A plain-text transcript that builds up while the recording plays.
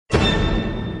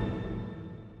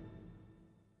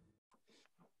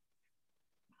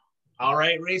All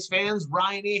right, race fans,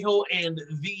 Brian Aho and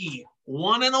the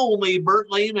one and only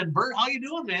Bert Lehman. Bert, how you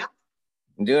doing, man?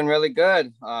 I'm doing really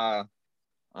good. I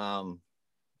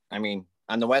mean,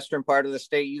 on the western part of the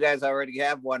state, you guys already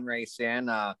have one race in.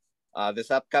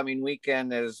 This upcoming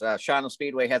weekend is Shawano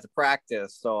Speedway has a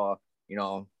practice, so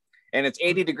and it's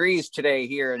 80 degrees today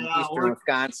here in eastern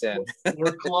Wisconsin.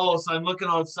 We're close. I'm looking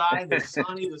outside. It's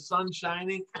sunny. The sun's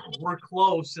shining. We're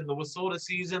close, and the WISSOTA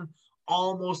season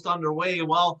almost underway.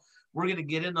 Well, we're going to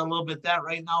get into a little bit that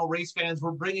right now. Race fans,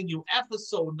 we're bringing you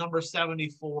episode number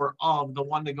 74 of the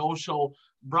One to Go Show,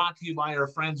 brought to you by our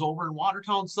friends over in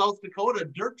Watertown, South Dakota,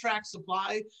 Dirt Track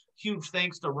Supply. Huge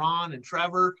thanks to Ron and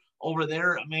Trevor over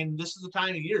there. I mean, this is the time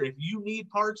of year. If you need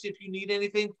parts, if you need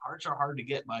anything, parts are hard to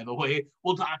get, by the way.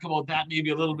 We'll talk about that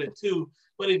maybe a little bit too.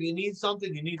 But if you need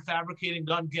something, you need fabricating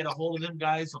done, get a hold of them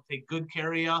guys. They'll take good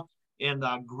care of you. And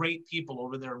great people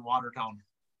over there in Watertown.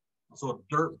 So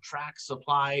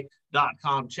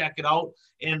dirttracksupply.com. Check it out.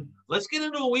 And let's get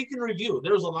into a weekend review.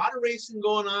 There's a lot of racing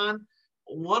going on.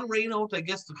 One rain out, I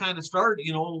guess, to kind of start,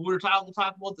 we were talking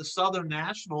about the Southern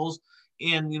Nationals.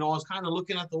 And, I was kind of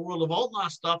looking at the World of Outlaw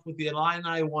stuff with the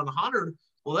Illini 100.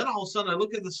 Well, then all of a sudden I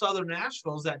look at the Southern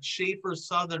Nationals, that Schaefer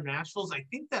Southern Nationals. I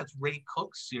think that's Ray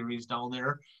Cook's series down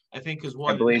there, I think is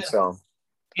what I believe so.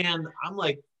 And I'm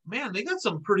like, man, they got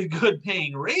some pretty good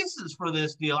paying races for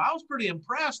this deal. I was pretty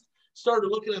impressed. Started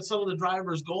looking at some of the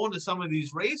drivers going to some of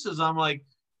these races. I'm like,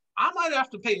 I might have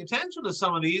to pay attention to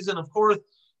some of these. And of course,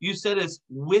 you said it's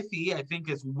Withee. I think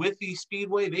it's Withee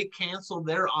Speedway. They canceled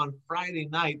there on Friday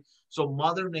night. So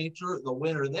Mother Nature, the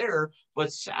winner there.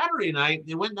 But Saturday night,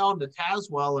 they went down to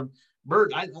Tazewell. And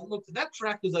Bert, I looked at that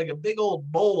track was like a big old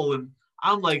bowl. And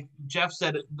I'm like, Jeff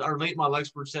said, our late model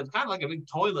expert said, kind of like a big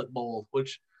toilet bowl,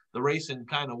 which the racing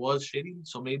kind of was shitty.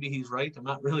 So maybe he's right. I'm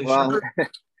not really sure.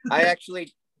 I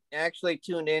actually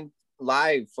tuned in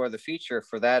live for the feature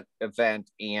for that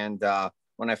event, and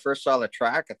when I first saw the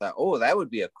track, I thought, oh, that would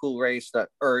be a cool race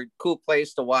or cool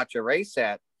place to watch a race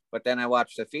at. But then I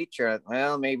watched the feature.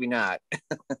 Well, maybe not.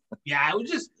 Yeah,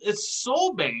 it's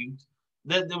so banged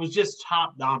that there was just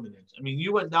top dominance. I mean,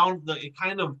 you went down it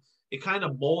kind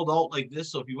of bowled out like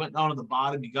this. So if you went down to the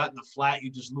bottom, you got in the flat, you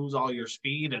just lose all your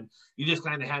speed, and you just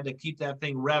kind of had to keep that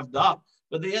thing revved up.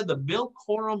 But they had the Bill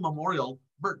Corum Memorial,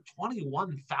 Bert,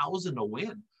 21,000 to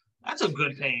win. That's a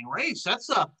good paying race. That's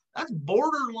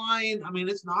borderline. I mean,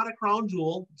 it's not a crown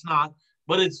jewel. It's not,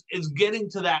 but it's getting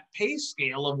to that pay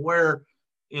scale of where,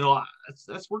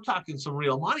 we're talking some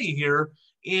real money here.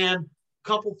 And a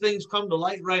couple things come to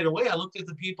light right away. I looked at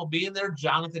the people being there.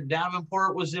 Jonathan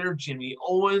Davenport was there. Jimmy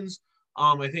Owens.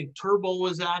 I think Turbo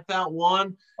was at that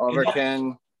one.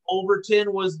 Overton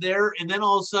was there. And then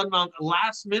all of a sudden, on a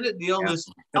last minute deal, this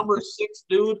number 6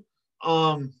 dude,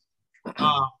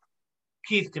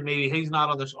 Keith can maybe, he's not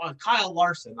on this. Kyle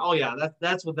Larson. Oh yeah,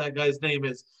 that's what that guy's name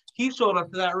is. He showed up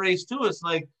to that race too. It's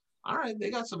like, all right, they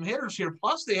got some hitters here.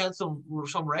 Plus they had some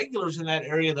regulars in that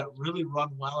area that really run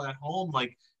well at home,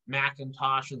 like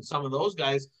McIntosh and some of those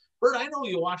guys. Bert, I know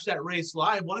you watched that race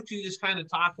live. Why don't you just kind of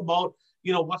talk about,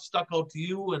 what stuck out to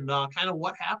you and kind of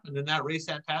what happened in that race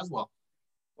at Tazewell?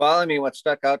 Well, I mean, what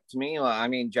stuck out to me,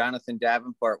 Jonathan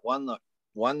Davenport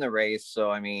won the race. So,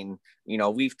 I mean,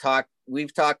 we've talked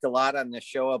a lot on the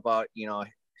show about,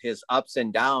 his ups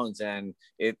and downs, and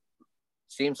it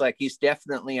seems like he's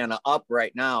definitely on an up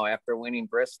right now after winning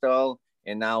Bristol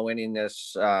and now winning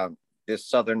this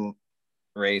Southern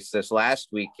race this last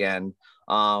weekend.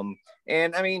 And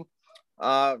I mean,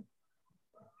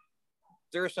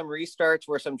 there were some restarts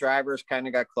where some drivers kind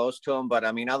of got close to him, but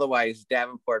I mean, otherwise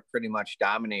Davenport pretty much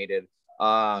dominated.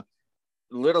 A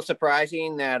little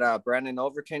surprising that Brendan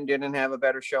Overton didn't have a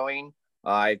better showing.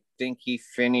 I think he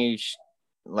finished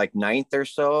like 9th or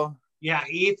so. Yeah,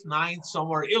 8th, 9th,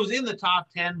 somewhere. It was in the top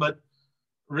 10, but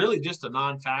really just a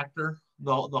non-factor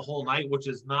the whole night, which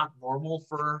is not normal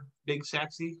for Big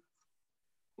Sexy.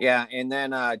 Yeah, and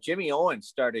then Jimmy Owens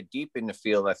started deep in the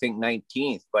field, I think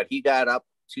 19th, but he got up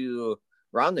to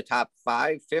around the top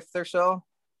 5, 5th or so.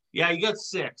 Yeah, he got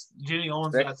 6th. Jimmy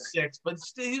Owens got 6th, but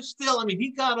still, I mean, he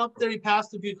got up there. He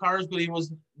passed a few cars, but he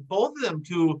was both of them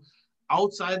to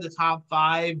outside the top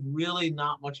 5. Really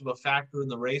not much of a factor in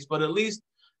the race, but at least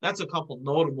that's a couple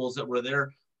notables that were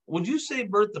there. Would you say,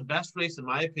 Bert, the best race, in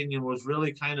my opinion, was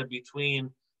really kind of between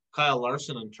Kyle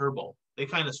Larson and Turbo? They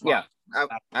kind of swapped. Yeah,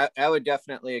 I would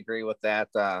definitely agree with that.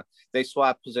 They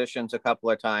swapped positions a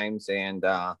couple of times, and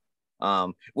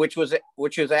which was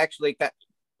actually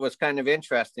was kind of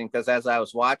interesting because as I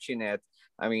was watching it,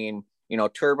 I mean,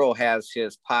 Turbo has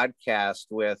his podcast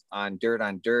on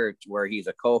Dirt, where he's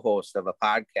a co-host of a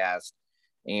podcast.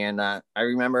 And I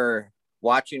remember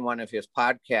watching one of his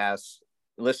podcasts,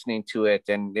 listening to it,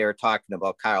 and they were talking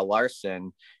about Kyle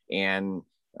Larson, and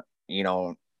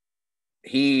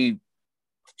he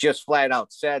just flat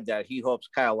out said that he hopes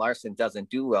Kyle Larson doesn't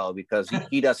do well because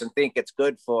he doesn't think it's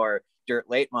good for dirt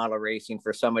late model racing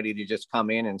for somebody to just come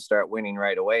in and start winning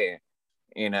right away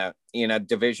in a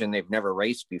division they've never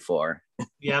raced before.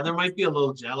 Yeah, there might be a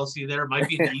little jealousy there. It might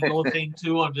be an ego thing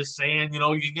too. I'm just saying,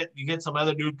 you get some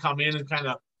other dude come in and kind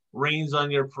of rains on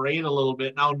your parade a little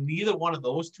bit. Now, neither one of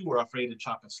those two are afraid to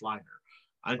chuck a slider.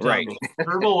 I'm telling you,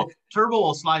 Turbo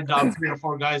will slide down 3 or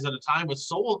 4 guys at a time, but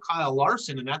so will Kyle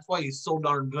Larson, and that's why he's so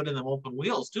darn good in them open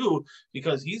wheels too,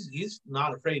 because he's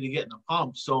not afraid to get in a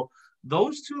pump. So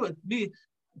those two,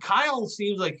 Kyle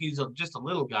seems like he's just a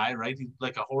little guy, right? He's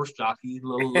like a horse jockey,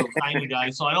 little tiny guy.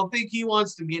 So I don't think he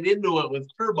wants to get into it with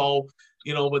Turbo,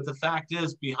 but the fact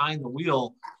is, behind the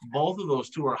wheel, both of those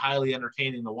two are highly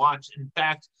entertaining to watch. In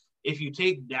fact, if you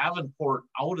take Davenport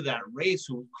out of that race,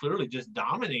 who clearly just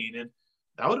dominated,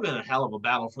 that would have been a hell of a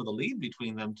battle for the lead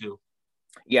between them two.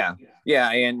 Yeah.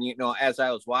 And, as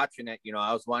I was watching it,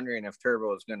 I was wondering if Turbo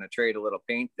was going to trade a little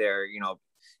paint there. You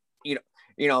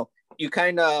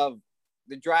kind of,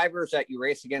 the drivers that you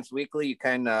race against weekly, you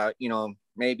kind of,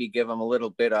 maybe give them a little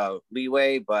bit of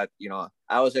leeway, but,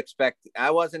 I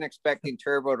wasn't expecting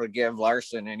Turbo to give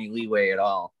Larson any leeway at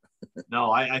all.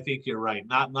 No, I think you're right.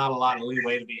 Not a lot of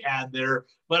leeway to be had there.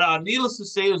 But needless to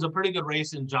say, it was a pretty good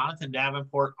race, and Jonathan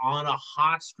Davenport on a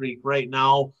hot streak right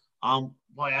now. Boy,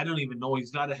 I don't even know. He's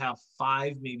got to have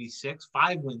 5, maybe 6,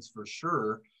 5 wins for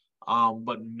sure,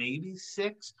 but maybe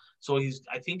 6. So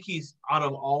I think he's out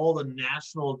of all the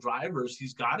national drivers,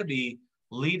 he's got to be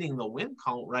leading the win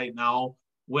count right now,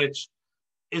 which,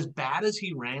 as bad as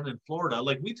he ran in Florida,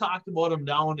 like we talked about him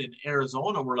down in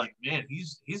Arizona, we're like, man,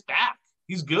 he's back.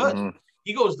 He's good. Mm-hmm.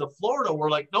 He goes to Florida. We're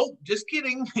like, nope, just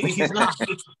kidding. He's not.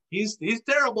 he's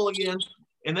terrible again.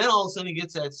 And then all of a sudden he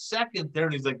gets that second there,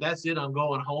 and he's like, that's it. I'm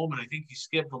going home. And I think he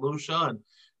skipped Volusia,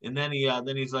 and then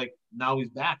he's like, now he's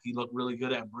back. He looked really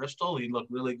good at Bristol. He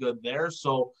looked really good there.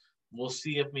 So we'll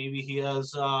see if maybe he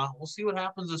has. We'll see what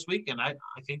happens this weekend. I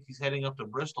think he's heading up to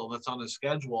Bristol. That's on his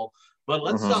schedule. But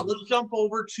let's jump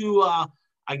over to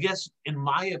I guess, in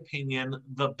my opinion,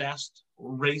 the best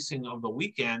racing of the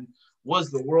weekend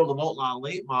was the World of Outlaw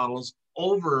late models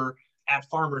over at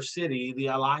Farmer City, the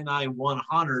Illini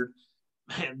 100.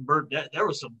 Man, Bert, there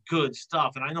was some good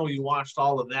stuff, and I know you watched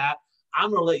all of that.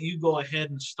 I'm going to let you go ahead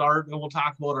and start, and we'll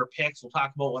talk about our picks. We'll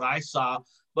talk about what I saw.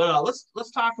 But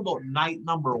let's talk about night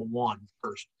number 1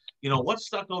 first. What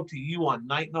stuck out to you on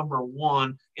night number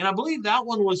 1? And I believe that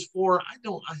one was for, I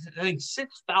think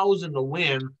 6,000 to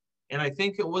win. And I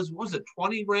think it was it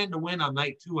 20 grand to win on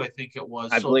night 2? I think it was.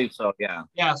 I believe so. Yeah.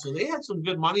 Yeah. So they had some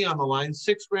good money on the line.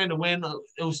 6 grand to win.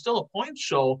 It was still a point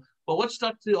show. But what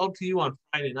stuck out to you on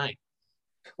Friday night?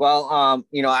 Well,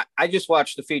 I just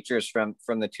watched the features from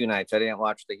the 2 nights. I didn't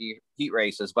watch the heat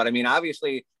races, but I mean,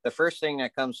 obviously, the first thing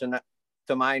that comes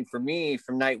to mind for me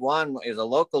from night 1 is a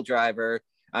local driver.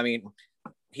 I mean,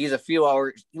 he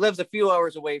lives a few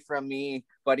hours away from me,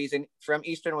 but he's from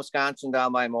Eastern Wisconsin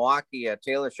down by Milwaukee.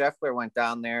 Taylor Scheffler went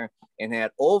down there and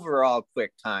had overall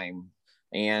quick time.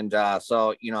 And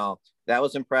so, that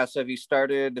was impressive.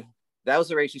 That was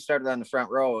the race he started on the front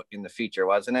row in the feature,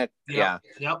 wasn't it? Yeah.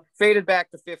 Yep. Faded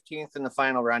back to 15th in the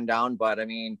final rundown. But I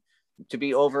mean, to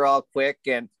be overall quick,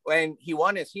 and when he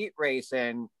won his heat race,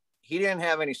 and he didn't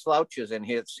have any slouches in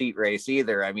his heat race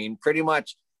either. I mean, pretty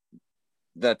much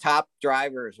the top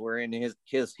drivers were in his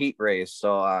heat race.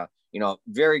 So,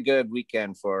 very good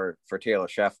weekend for Taylor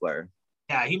Scheffler.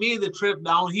 Yeah, he made the trip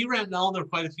down. He ran down there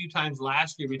quite a few times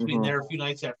last year between there a few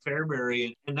nights at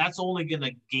Fairbury, and that's only going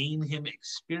to gain him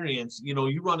experience.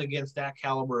 You run against that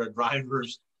caliber of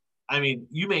drivers. I mean,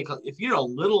 if you're a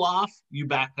little off, you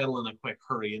backpedal in a quick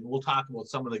hurry. And we'll talk about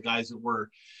some of the guys that were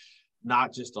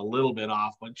not just a little bit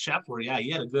off, but Scheffler, yeah,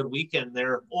 he had a good weekend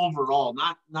there overall.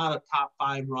 Not a top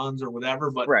 5 runs or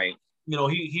whatever, but right.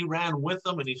 He ran with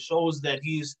them, and he shows that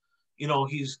he's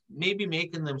maybe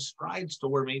making them strides to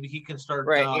where maybe he can start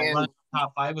running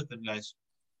top 5 with them guys.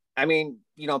 I mean,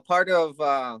 part of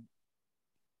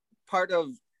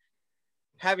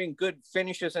having good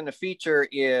finishes in the feature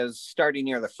is starting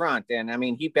near the front. And I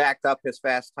mean, he backed up his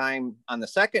fast time on the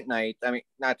second night. I mean,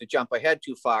 not to jump ahead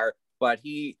too far, but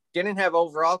he didn't have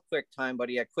overall quick time, but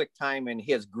he had quick time in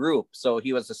his group. So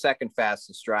he was the second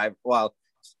fastest driver. Well,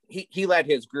 he led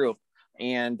his group.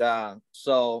 And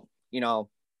so,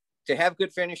 to have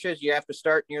good finishes, you have to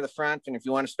start near the front. And if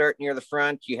you want to start near the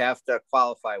front, you have to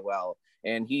qualify well.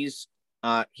 And he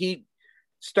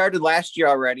started last year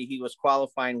already. He was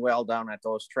qualifying well down at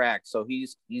those tracks. So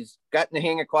he's gotten the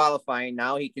hang of qualifying.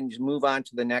 Now he can just move on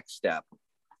to the next step.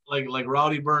 Like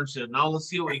Rowdy Burns said, now let's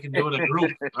see what he can do in a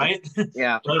group, right?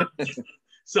 Yeah.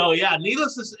 So yeah,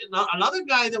 needless to say, another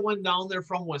guy that went down there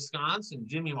from Wisconsin,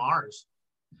 Jimmy Mars.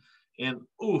 And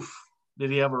oof,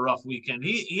 did he have a rough weekend.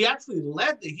 He actually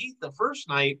led the heat the first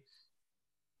night.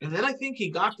 And then I think he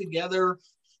got together.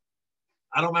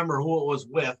 I don't remember who it was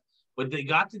with, but they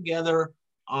got together.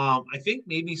 I think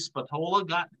maybe Spatola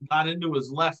got into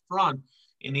his left front,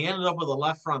 and he ended up with a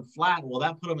left front flat. Well,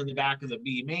 that put him in the back of the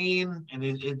B main, and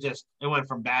it went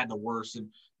from bad to worse. And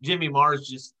Jimmy Mars,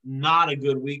 just not a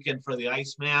good weekend for the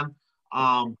Iceman.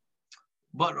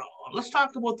 But let's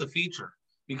talk about the feature,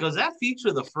 because that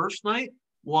feature the first night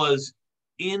was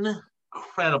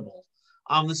incredible.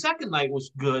 The second night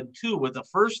was good too, but the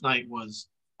first night was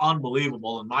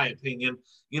unbelievable in my opinion.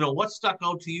 What stuck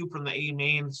out to you from the A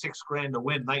main $6,000 to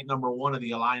win night number one of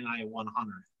the Illini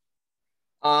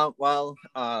 100?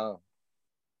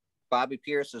 Bobby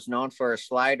Pierce is known for his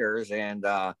sliders, and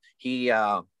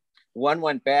one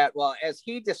went bad. Well, as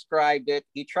he described it,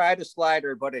 he tried a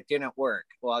slider, but it didn't work.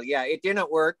 Well, yeah, it didn't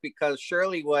work because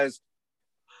Shirley was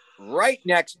right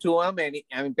next to him,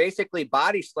 and basically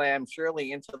body slammed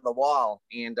Shirley into the wall.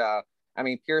 And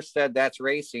Pierce said that's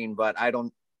racing, but I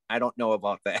don't know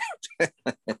about that.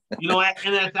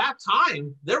 And at that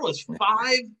time there was 5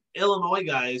 Illinois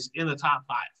guys in the top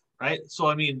 5, right?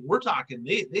 So we're talking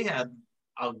they had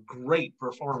a great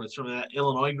performance from that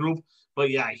Illinois group. But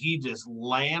yeah, he just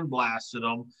land blasted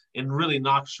them and really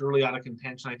knocked Shirley out of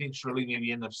contention. I think Shirley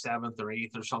maybe ended up 7th or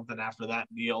 8th or something after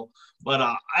that deal.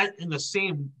 But in the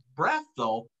same breath,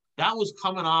 though, that was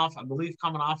coming off of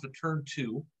turn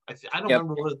 2. I don't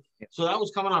remember what. So that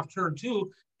was coming off turn 2,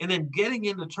 and then getting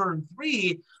into turn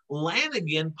 3,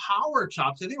 Lanigan power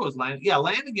chopped. I think it was Lanigan. Yeah,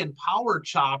 Lanigan power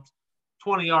chopped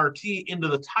 20 RT into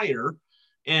the tire,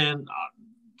 and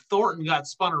Thornton got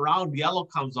spun around. Yellow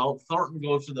comes out. Thornton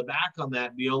goes to the back on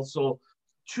that deal. So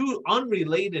 2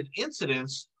 unrelated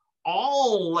incidents,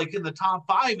 all like in the top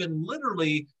 5, and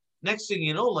literally next thing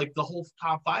you know, like the whole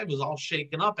top 5 was all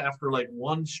shaken up after like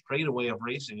one straightaway of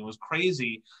racing. It was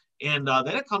crazy. And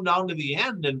then it come down to the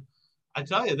end, and I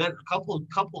tell you that a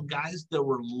couple guys that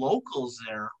were locals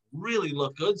there really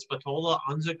looked good. Spatola,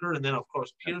 Unzicker, and then of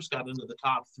course Pierce got into the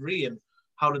top 3. And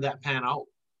how did that pan out?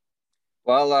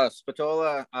 Well,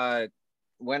 Spatola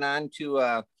went on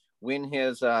to win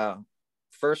his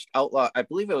first Outlaw. I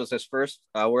believe it was his first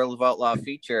World of Outlaw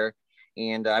feature.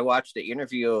 And I watched the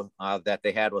interview that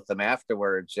they had with him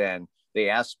afterwards, and they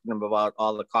asked him about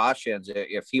all the cautions,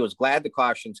 if he was glad the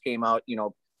cautions came out,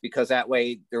 because that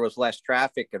way there was less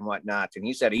traffic and whatnot. And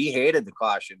he said he hated the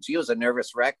cautions. He was a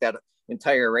nervous wreck that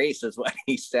entire race, is what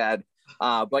he said.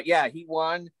 But yeah, he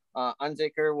won.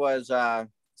 Unzicker was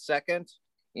second,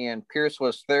 and Pierce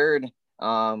was third.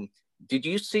 Did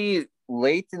you see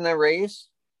late in the race,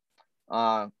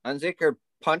 Unzicker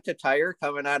punt a tire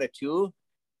coming out of 2?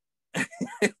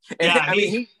 Yeah,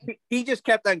 he just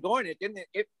kept on going. It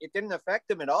didn't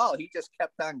affect him at all. He just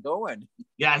kept on going.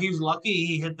 Yeah, he's lucky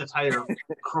he hit the tire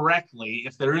correctly,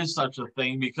 if there is such a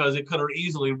thing, because it could have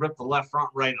easily ripped the left front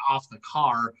right off the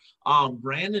car.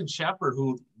 Brandon Shepard,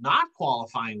 who not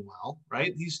qualifying well,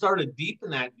 right? He started deep in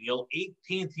that deal,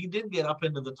 18th. He did get up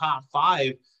into the top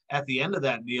 5 at the end of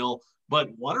that deal. But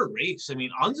what a race.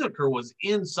 Unzicker was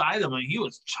inside him, and he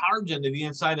was charging to the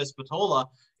inside of Spatola.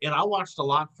 And I watched a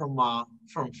lot from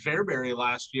Fairbury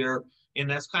last year, and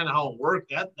that's kind of how it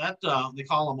worked. That they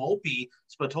call him Opie.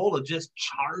 Spatola just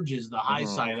charges the high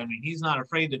side. He's not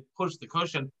afraid to push the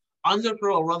cushion.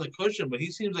 Unzicker will run the cushion, but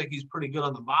he seems like he's pretty good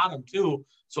on the bottom too.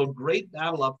 So great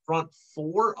battle up front.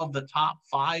 4 of the top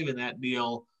 5 in that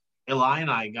deal,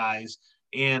 Illini guys.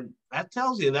 And that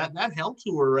tells you that Hell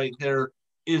Tour right there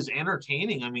is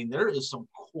entertaining. There is some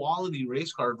quality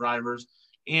race car drivers.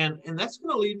 And that's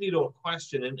going to lead me to a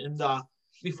question. And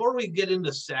before we get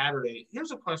into Saturday,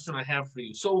 here's a question I have for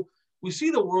you. So we see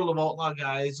the World of Outlaw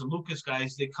guys, the Lucas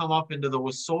guys, they come up into the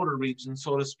Wissota region,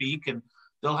 so to speak, and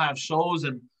they'll have shows,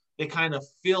 and they kind of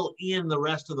fill in the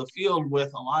rest of the field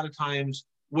with a lot of times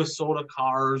Wissota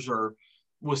cars or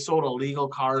Wissota legal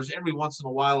cars. Every once in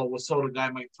a while, a Wissota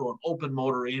guy might throw an open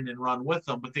motor in and run with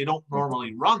them, but they don't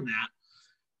normally run that.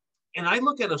 And I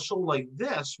look at a show like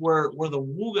this where the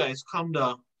Woo guys come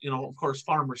to, of course,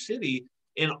 Farmer City,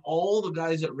 and all the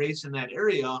guys that race in that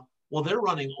area, well, they're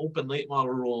running open late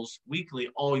model rules weekly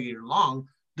all year long.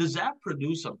 Does that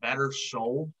produce a better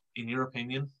show, in your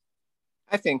opinion?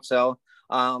 I think so.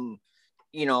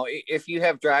 If you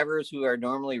have drivers who are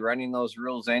normally running those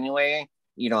rules anyway,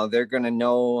 they're going to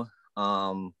know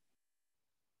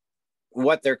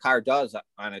what their car does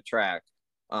on a track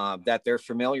that they're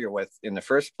familiar with in the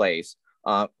first place.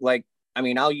 Like, I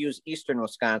mean, I'll use Eastern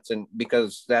Wisconsin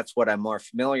because that's what I'm more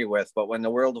familiar with. But when the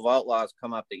World of Outlaws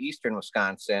come up to Eastern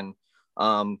Wisconsin,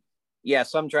 yeah,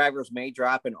 some drivers may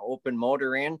drop an open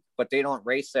motor in, but they don't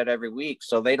race that every week.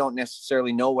 So they don't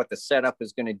necessarily know what the setup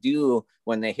is going to do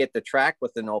when they hit the track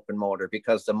with an open motor,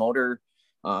 because the motor,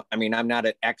 I mean, I'm not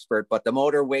an expert, but the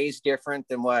motor weighs different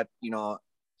than what,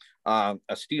 a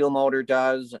steel motor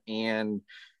does. And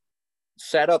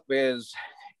setup is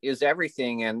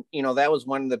everything. And, that was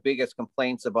one of the biggest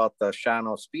complaints about the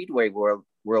Shawano Speedway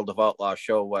World of Outlaw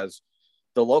show was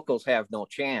the locals have no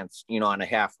chance, on a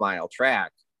half-mile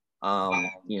track.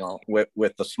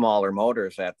 With the smaller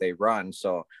motors that they run.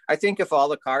 So I think if all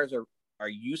the cars are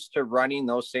used to running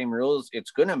those same rules,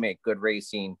 it's going to make good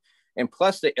racing. And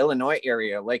plus the Illinois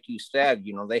area, like you said,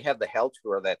 they have the Hell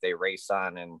Tour that they race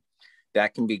on, and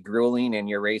that can be grueling. And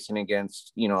you're racing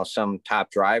against, some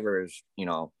top drivers,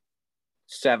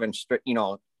 7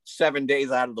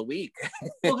 days out of the week.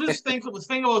 Well, just think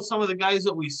about some of the guys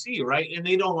that we see, right? And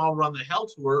they don't all run the Hell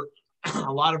Tour.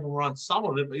 A lot of them run some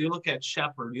of it, but you look at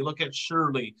Shepard, you look at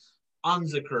Shirley,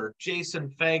 Unziker, Jason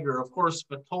Fager, of course,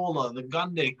 Spatola, the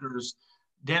Gundakers,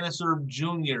 Dennis Erb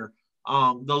Jr.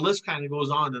 The list kind of goes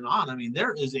on and on. I mean,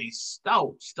 there is a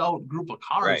stout group of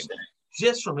cars right.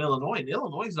 just from Illinois. And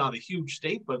Illinois is not a huge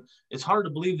state, but it's hard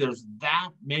to believe there's that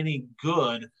many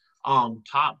good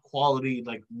top quality,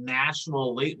 like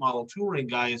national late model touring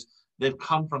guys that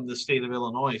come from the state of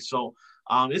Illinois. So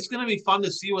it's going to be fun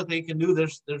to see what they can do.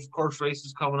 There's of course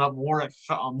races coming up more at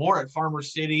Farmer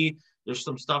City. There's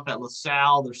some stuff at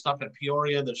LaSalle. There's stuff at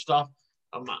Peoria. There's stuff.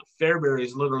 Fairbury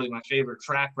is literally my favorite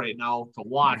track right now to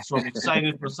watch. So I'm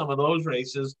excited for some of those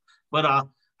races. But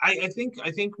I think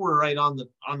we're right on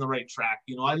the right track.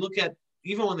 I look at,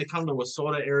 even when they come to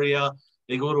Wausoda area,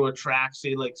 they go to a track,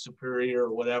 say like Superior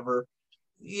or whatever.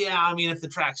 Yeah, I mean, if the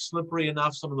track's slippery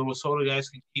enough, some of the Wausoda guys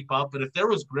can keep up. But if there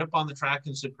was grip on the track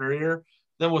in Superior,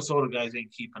 then Wausoda guys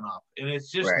ain't keeping up. And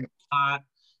it's just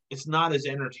not as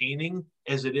entertaining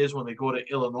as it is when they go to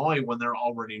Illinois when they're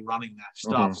already running that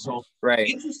stuff. So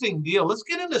interesting deal. Let's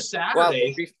get into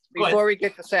Saturday. Well, before we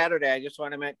get to Saturday, I just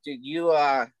want to mention, you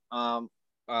a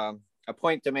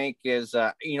point to make is,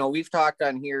 we've talked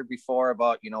on here before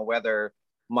about, whether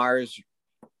Mars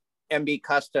MB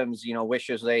Customs,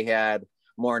 wishes they had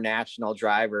more national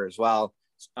drivers. Well,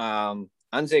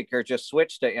 Unziker just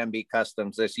switched to MB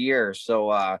Customs this year.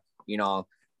 So,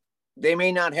 they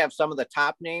may not have some of the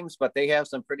top names, but they have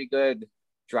some pretty good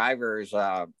drivers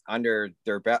under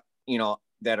their belt,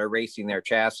 that are racing their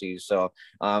chassis. So,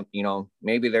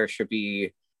 maybe there should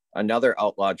be another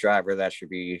outlaw driver that should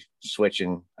be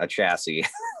switching a chassis.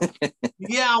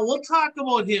 Yeah, we'll talk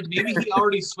about him. Maybe he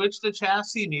already switched the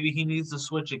chassis. Maybe he needs to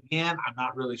switch again. I'm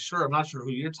not really sure. I'm not sure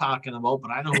who you're talking about,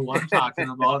 but I know who I'm talking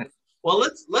about. Well,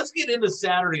 let's get into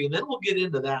Saturday, and then we'll get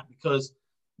into that, because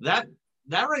that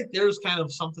right there is kind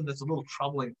of something that's a little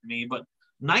troubling to me. But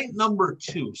night number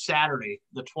 2, Saturday,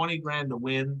 the 20 grand to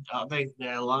win. The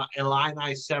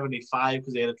Illini 75,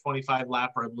 because they had a 25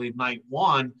 lapper, I believe, night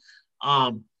 1.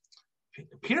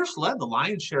 Pierce led the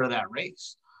lion's share of that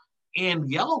race,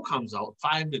 and yellow comes out,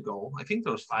 5 to go. I think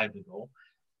there was 5 to go,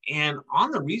 and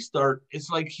on the restart, it's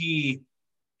like he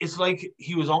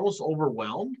was almost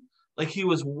overwhelmed. Like he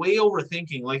was way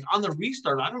overthinking. Like on the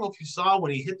restart, I don't know if you saw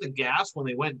when he hit the gas when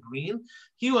they went green,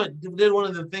 he did one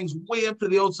of the things way up to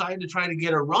the outside to try to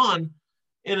get a run,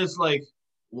 and it's like,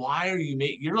 why are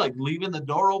you're like leaving the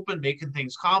door open, making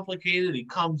things complicated. He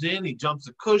comes in, he jumps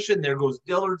the cushion, there goes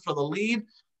Dillard for the lead.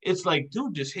 It's like,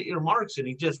 dude, just hit your marks. And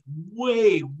he just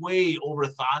way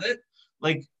overthought it.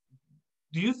 Like,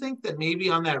 do you think that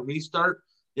maybe on that restart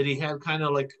that he had kind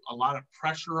of like a lot of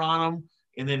pressure on him,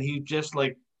 and then he just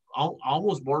like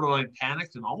almost borderline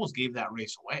panicked and almost gave that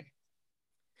race away?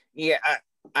 Yeah,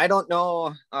 I don't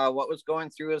know what was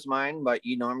going through his mind, but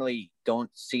you normally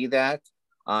don't see that.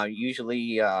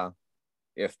 Usually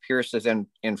if Pierce is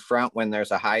in front when there's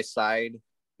a high side,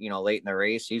 late in the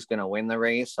race, he's going to win the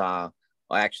race.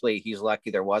 Well, actually, he's lucky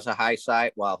there was a high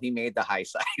side. Well, he made the high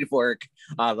side work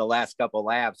the last couple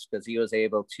laps, because he was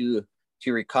able to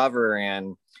recover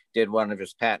and did one of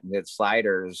his patented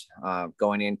sliders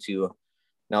going into,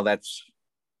 it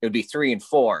would be 3 and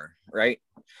 4, right?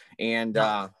 And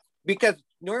because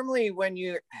normally when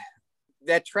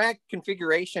that track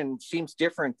configuration seems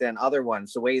different than other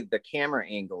ones, the way the camera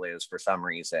angle is for some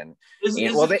reason.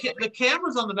 The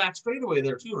camera's on the back straightaway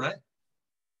there too, right?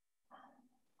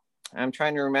 I'm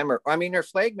trying to remember. I mean, their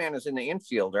flagman is in the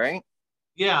infield, right?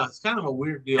 Yeah, it's kind of a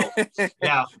weird deal.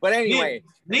 Yeah. But anyway,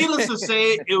 Needless to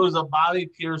say, it was a Bobby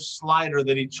Pierce slider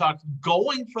that he chucked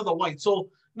going for the white. So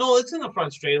no, it's in the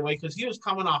front straightaway because he was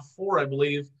coming off 4, I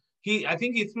believe. I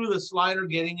think he threw the slider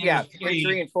getting in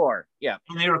 3 and 4. Yeah.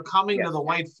 And they were coming to the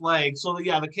white flag. So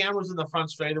yeah, the camera's in the front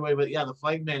straightaway, but yeah, the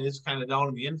flag man is kind of down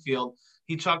in the infield.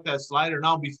 He chucked that slider.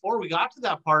 Now, before we got to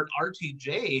that part,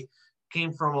 RTJ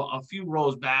came from a few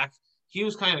rows back. He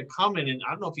was kind of coming, and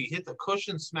I don't know if he hit the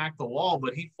cushion, smacked the wall,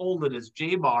 but he folded his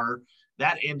J bar.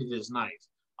 That ended his night.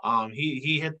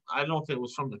 He hit, I don't know if it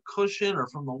was from the cushion or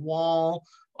from the wall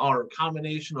or a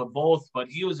combination of both, but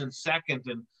he was in second,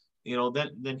 and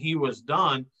then he was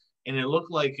done. And it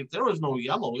looked like if there was no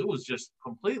yellow, it was just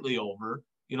completely over.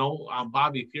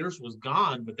 Bobby Pierce was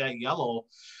gone, but that yellow,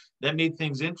 that made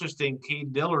things interesting.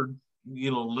 Cade Dillard,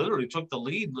 literally took the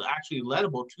lead, actually led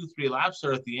about 2-3 laps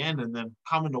there at the end, and then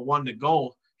coming to 1 to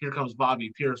go, here comes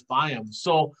Bobby Pierce by him.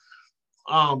 So,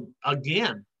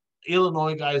 again,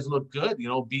 Illinois guys look good.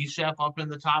 Bishop up in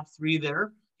the top 3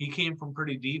 there. He came from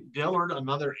pretty deep. Dillard,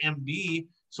 another MB.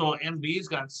 So MB's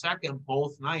got second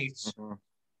both nights.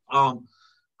 Mm-hmm.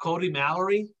 Cody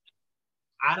Mallory,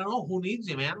 I don't know who needs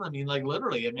you, man. I mean, like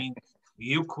literally,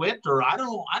 you quit or I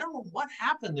don't know what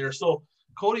happened there. So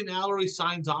Cody Mallory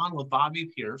signs on with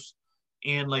Bobby Pierce,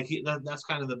 and like that's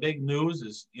kind of the big news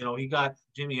is he got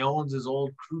Jimmy Owens, his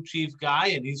old crew chief guy,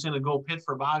 and he's going to go pit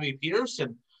for Bobby Pierce.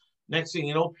 And next thing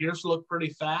you know, Pierce looked pretty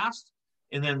fast,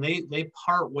 and then they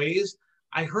part ways.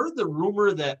 I heard the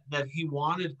rumor that he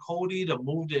wanted Cody to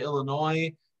move to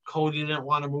Illinois. Cody didn't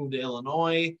want to move to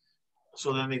Illinois.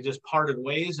 So then they just parted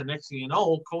ways. And next thing you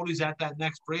know, Cody's at that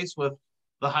next race with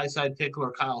the high side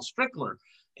tickler, Kyle Strickler.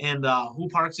 And who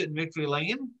parks it in victory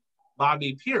lane?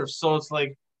 Bobby Pierce. So it's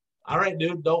like, all right,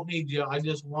 dude, don't need you. I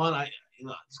just won.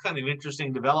 It's kind of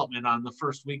interesting development on the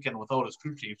first weekend without his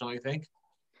crew chief, don't you think?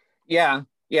 Yeah.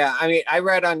 Yeah. I mean, I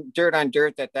read on Dirt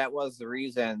that was the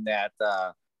reason that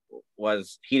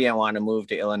was he didn't want to move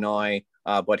to Illinois.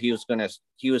 But he was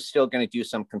still going to do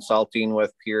some consulting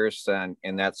with Pierce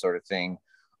and that sort of thing.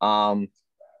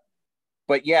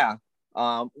 But yeah,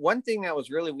 one thing that was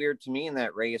really weird to me in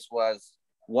that race was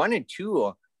 1 and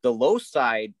 2, the low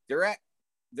side,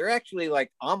 they're actually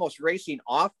like almost racing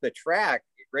off the track,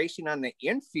 racing on the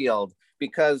infield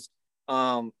because,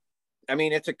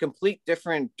 it's a complete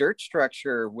different dirt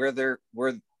structure where the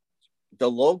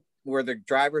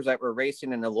drivers that were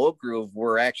racing in the low groove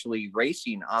were actually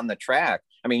racing on the track.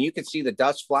 I mean, you could see the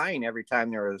dust flying every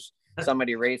time there was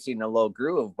somebody racing the low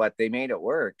groove, but they made it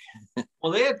work.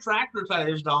 Well, they had tractor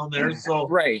tires down there, so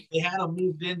right. They had them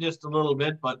moved in just a little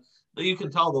bit, but you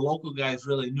can tell the local guys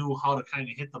really knew how to kind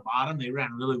of hit the bottom. They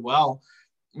ran really well.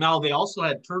 Now, they also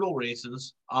had turtle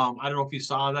races. I don't know if you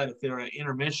saw that, if they were at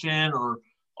intermission or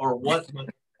what,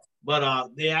 but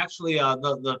they actually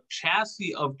the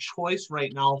chassis of choice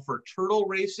right now for turtle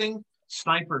racing,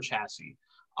 Sniper chassis.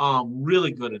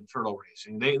 Really good at turtle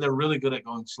racing. They're really good at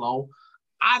going slow.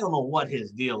 I don't know what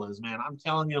his deal is, man. I'm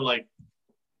telling you, like,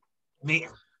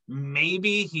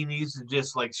 maybe he needs to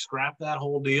just like scrap that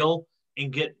whole deal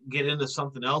and get into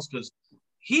something else because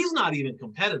he's not even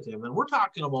competitive. And we're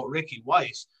talking about Ricky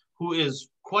Weiss, who is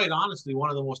quite honestly one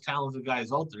of the most talented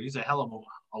guys out there. He's a hell of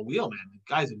a wheelman. The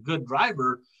guy's a good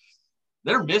driver.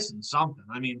 They're missing something.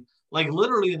 I mean, like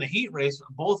literally in the heat race,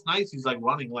 both nights he's like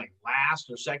running like last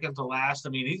or second to last. I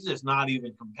mean, he's just not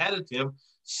even competitive.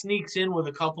 Sneaks in with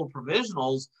a couple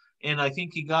provisionals, and I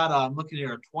think he got I'm looking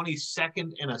here a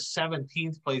 22nd and a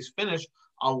 17th place finish.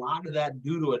 A lot of that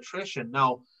due to attrition.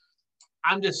 Now,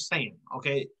 I'm just saying,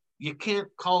 okay, you can't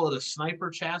call it a sniper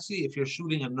chassis if you're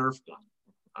shooting a Nerf gun.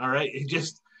 All right,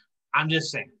 I'm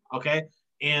just saying, okay.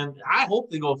 And I hope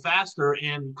they go faster.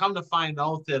 And come to find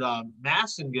out that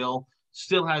Massengill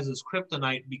still has his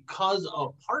kryptonite because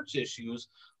of parts issues.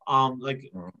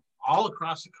 All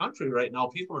across the country right now,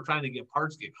 people are trying to get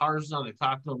parts, get cars done. They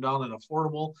talked to them down at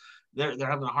Affordable. They're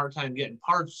having a hard time getting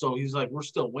parts. So he's like, we're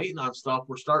still waiting on stuff.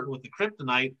 We're starting with the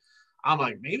kryptonite. I'm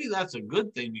like, maybe that's a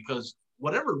good thing because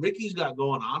whatever Ricky's got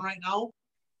going on right now,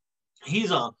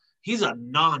 he's a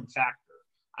non-factor.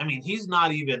 I mean, he's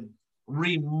not even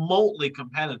remotely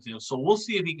competitive. So we'll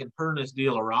see if he can turn this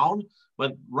deal around.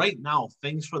 But right now,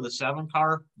 things for the 7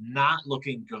 car, not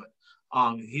looking good.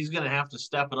 He's going to have to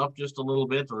step it up just a little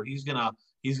bit, or he's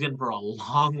getting for a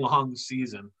long, long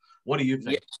season. What do you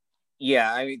think?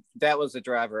 Yeah, I mean, that was the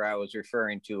driver I was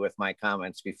referring to with my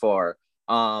comments before.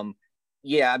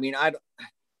 Yeah, I mean,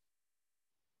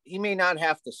 he may not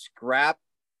have to scrap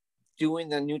doing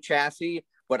the new chassis,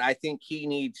 but I think they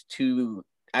need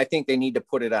to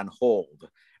put it on hold.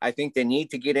 I think they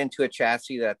need to get into a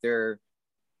chassis that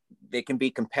they can be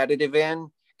competitive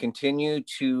in, continue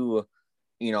to,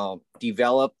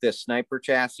 develop the sniper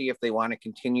chassis if they want to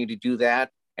continue to do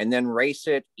that, and then race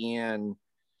it in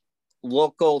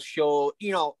local show,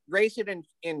 race it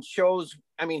in shows.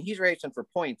 I mean, he's racing for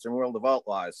points in World of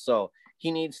Outlaws, so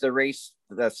he needs to race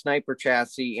the sniper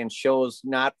chassis in shows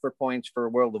not for points for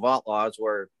World of Outlaws,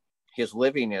 where his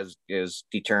living is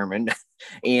determined,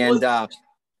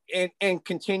 and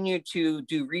continue to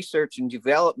do research and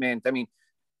development. I mean,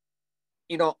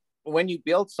 when you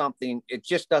build something, it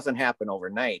just doesn't happen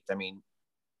overnight. I mean,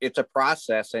 it's a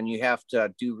process, and you have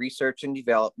to do research and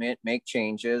development, make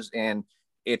changes, and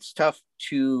it's tough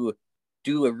to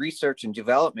do a research and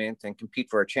development and compete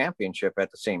for a championship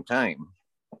at the same time.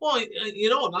 Well,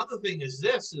 another thing is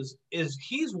this is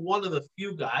he's one of the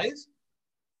few guys,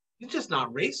 he's just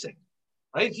not racing,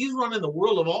 right? He's running the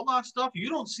World of Outlaw stuff. You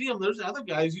don't see him. There's other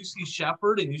guys. You see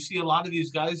Shepard, and you see a lot of these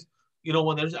guys,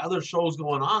 when there's other shows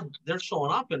going on, they're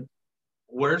showing up, and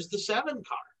where's the 7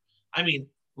 car? I mean,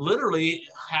 literally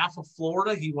half of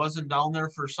Florida, he wasn't down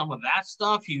there for some of that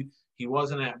stuff. He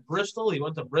wasn't at Bristol. He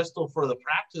went to Bristol for the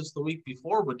practice the week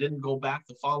before, but didn't go back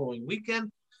the following weekend.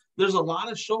 There's a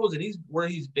lot of shows, and where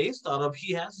he's based out of,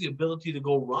 he has the ability to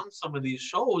go run some of these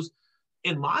shows.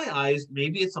 In my eyes,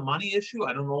 maybe it's a money issue.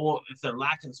 I don't know if they're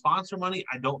lacking sponsor money.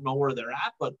 I don't know where they're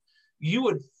at, but you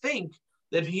would think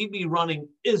that he'd be running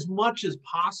as much as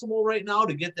possible right now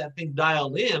to get that thing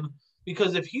dialed in,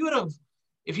 because if he would have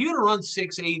run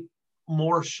 6-8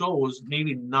 more shows,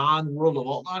 maybe non-World of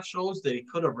Outlaw shows that he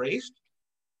could have raced,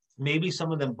 maybe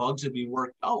some of them bugs would be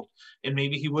worked out, and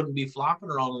maybe he wouldn't be flopping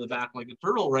around in the back like a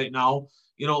turtle right now.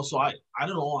 So I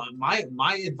don't know.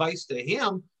 My advice to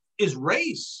him is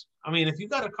race. I mean, if you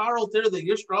got a car out there that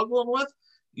you're struggling with,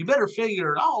 you better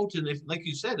figure it out. And if, like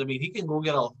you said, I mean, he can go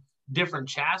get a different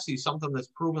chassis, something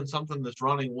that's proven, something that's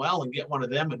running well, and get one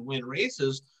of them and win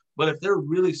races. But if they're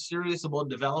really serious about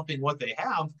developing what they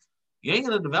have, you ain't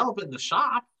going to develop it in the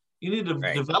shop. You need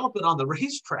to develop it on the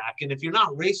racetrack. And if you're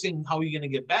not racing, how are you going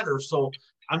to get better? So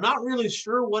I'm not really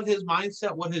sure what his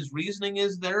mindset, what his reasoning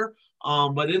is there.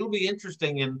 But it'll be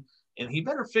interesting, and he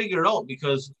better figure it out,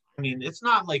 because I mean, it's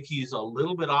not like he's a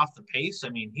little bit off the pace. I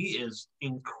mean, he is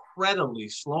incredibly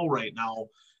slow right now,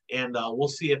 and we'll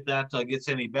see if that gets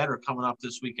any better coming up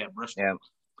this week at Bristol.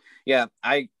 Yeah,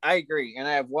 I agree. And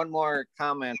I have one more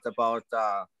comment about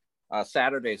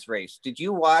Saturday's race. Did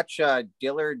you watch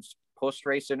Dillard's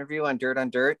post-race interview on Dirt on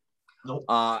Dirt? Nope.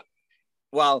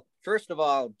 Well, first of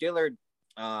all, Dillard,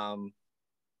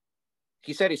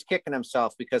 he said he's kicking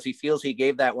himself because he feels he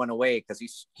gave that one away, because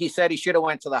he said he should have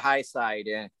went to the high side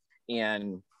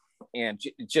and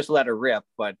just let her rip,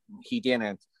 but he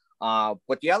didn't.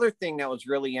 But the other thing that was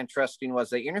really interesting was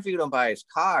they interviewed him by his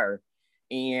car,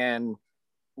 and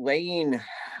laying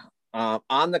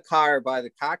on the car by the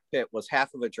cockpit was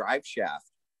half of a drive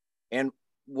shaft. And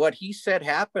what he said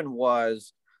happened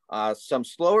was some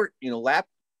slower, lap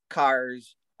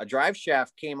cars, a drive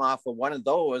shaft came off of one of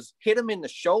those, hit him in the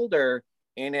shoulder,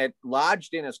 and it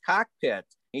lodged in his cockpit.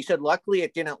 He said, luckily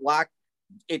it didn't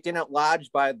lodge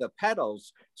by the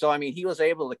pedals. So, I mean, he was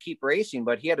able to keep racing,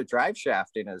 but he had a drive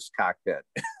shaft in his cockpit.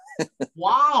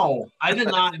 Wow. I did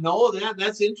not know that.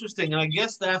 That's interesting. And I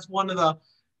guess that's one of the,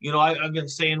 I've been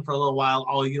saying for a little while,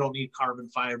 oh, you don't need carbon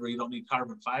fiber. You don't need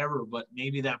carbon fiber. But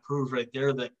maybe that proves right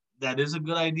there that is a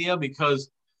good idea, because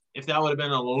if that would have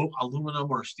been aluminum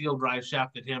or steel drive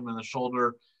shaft at him in the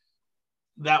shoulder,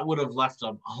 that would have left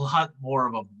a lot more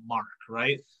of a mark,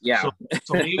 right? Yeah.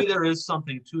 So maybe there is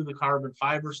something to the carbon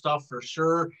fiber stuff for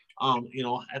sure.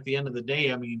 At the end of the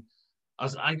day, I mean,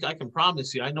 I can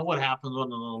promise you, I know what happens when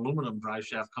an aluminum drive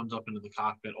shaft comes up into the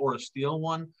cockpit, or a steel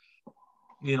one.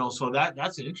 So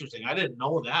that's interesting. I didn't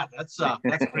know that.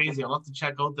 That's crazy. I'll have to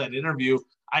check out that interview.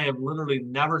 I have literally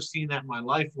never seen that in my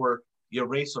life, where you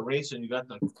race a race and you got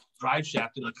the drive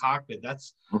shaft in the cockpit.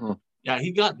 That's yeah,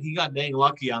 he got dang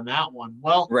lucky on that one.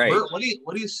 Well, right. Bert, what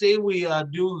do you say we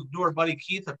do our buddy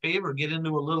Keith a favor, get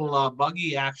into a little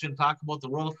buggy action, talk about the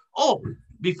world. Oh,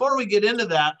 before we get into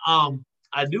that,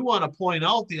 I do want to point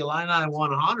out the Illini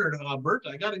 100. Bert,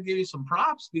 I got to give you some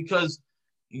props, because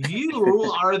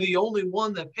you are the only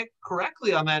one that picked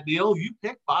correctly on that deal. You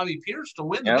picked Bobby Pierce to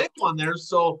win the big one there,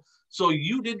 so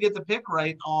you did get the pick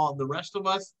right. The rest of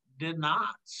us did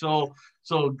not. So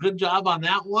good job on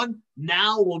that one.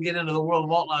 Now we'll get into the World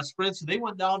of Outlaw Sprint. So they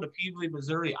went down to Peabody,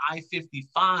 Missouri,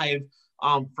 I-55,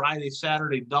 Friday,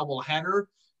 Saturday doubleheader,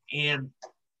 and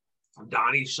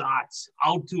Donnie Schatz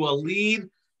out to a lead.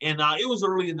 And it was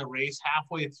early in the race,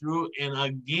 halfway through, and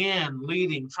again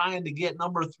leading, trying to get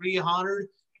number 300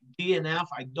 DNF.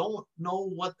 I don't know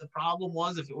what the problem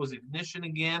was, if it was ignition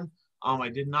again. I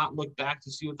did not look back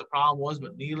to see what the problem was,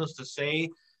 but needless to say,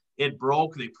 It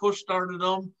broke. They push started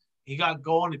him. He got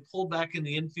going. He pulled back in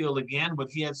the infield again, but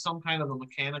he had some kind of a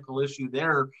mechanical issue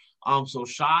there. So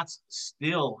Schatz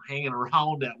still hanging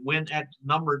around at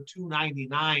number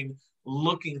 299,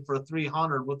 looking for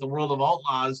 300 with the World of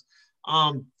Outlaws.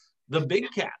 The Big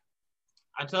Cat,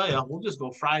 I tell you, we'll just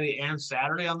go Friday and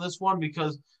Saturday on this one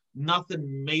because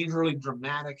nothing majorly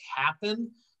dramatic happened.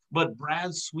 But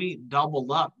Brad Sweet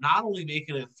doubled up, not only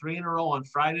making it 3 in a row on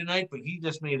Friday night, but he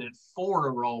just made it 4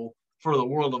 in a row for the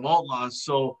World of Outlaws.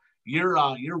 So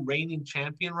your reigning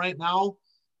champion right now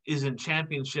is in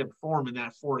championship form in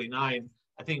that 49.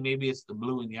 I think maybe it's the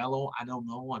blue and yellow. I don't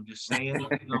know. I'm just saying,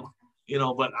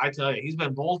 but I tell you, he's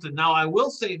been bolted. Now I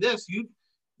will say this: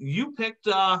 you picked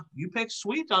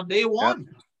Sweet on day one,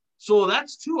 yep. So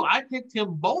that's 2. I picked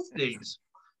him both days.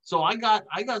 So I got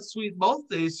Sweet both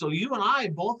days. So you and I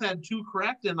both had 2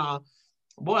 correct. And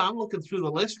boy, I'm looking through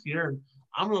the list here, and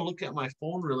I'm going to look at my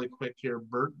phone really quick here,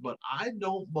 Bert. But I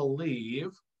don't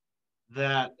believe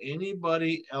that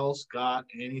anybody else got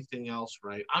anything else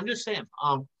right. I'm just saying,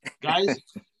 guys,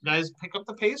 pick up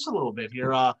the pace a little bit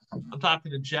here. I'm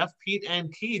talking to Jeff, Pete,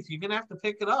 and Keith. You're gonna have to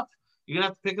pick it up.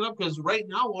 Because right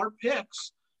now our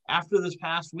picks after this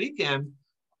past weekend,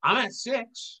 I'm at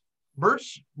 6.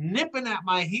 Bert's nipping at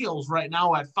my heels right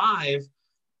now at 5.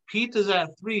 Pete is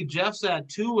at 3. Jeff's at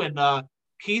 2, and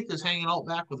Keith is hanging out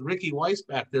back with Ricky Weiss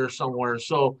back there somewhere.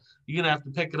 So you're gonna have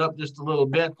to pick it up just a little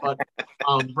bit. But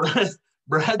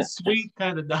Brad Sweet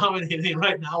kind of dominating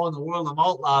right now in the World of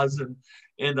Outlaws,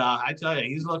 and I tell you,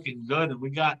 he's looking good.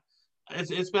 And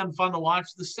it's been fun to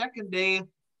watch. The second day,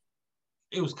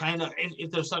 it was kind of,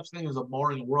 if there's such thing as a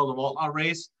boring World of Outlaw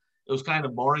race, it was kind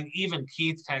of boring. Even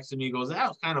Keith texted me, goes, that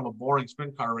was kind of a boring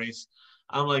sprint car race.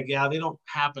 I'm like, yeah, they don't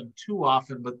happen too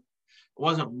often, but it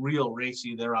wasn't real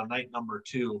racy there on night number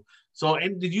 2. So,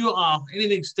 and did you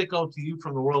anything stick out to you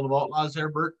from the World of Outlaws there,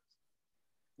 Bert?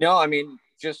 No, I mean,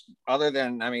 just other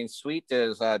than, Sweet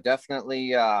is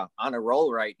definitely on a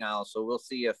roll right now. So we'll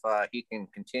see if he can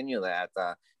continue that.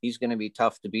 He's going to be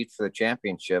tough to beat for the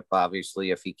championship,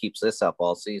 obviously, if he keeps this up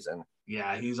all season.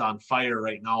 Yeah, he's on fire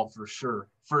right now for sure.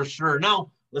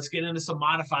 Now, let's get into some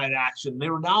modified action. They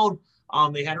were down.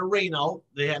 They had a rain out.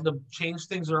 They had to change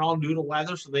things around due to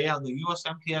weather. So they had the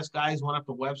USMTS guys went up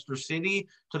to Webster City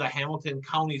to the Hamilton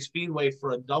County Speedway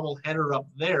for a double header up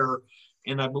there.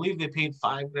 And I believe they paid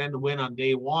 $5,000 to win on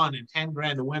day 1 and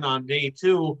 $10,000 to win on day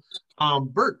 2.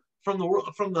 Bert, from the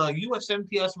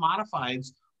USMTS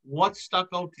modifieds, what stuck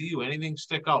out to you? Anything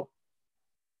stick out?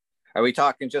 Are we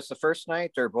talking just the first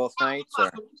night or both nights? We'll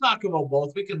talk about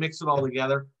both. We can mix it all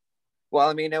together.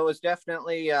 Well, it was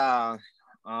definitely the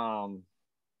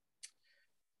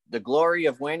glory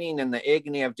of winning and the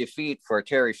agony of defeat for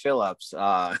Terry Phillips.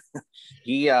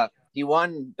 He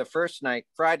won the first night,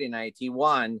 Friday night. He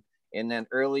won. And then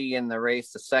early in the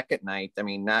race, the second night,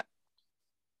 not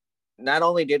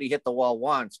only did he hit the wall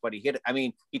once, but he hit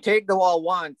it. He tagged the wall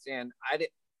once, and I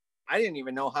didn't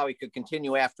even know how he could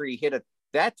continue after he hit it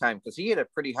that time, because he hit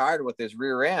it pretty hard with his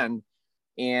rear end.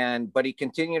 But he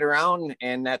continued around,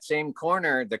 and that same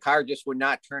corner, the car just would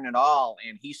not turn at all.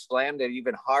 And he slammed it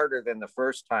even harder than the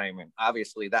first time. And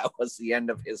obviously that was the end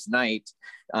of his night.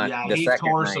 He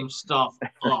tore some stuff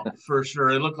up for sure.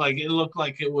 It looked like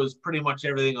it was pretty much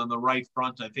everything on the right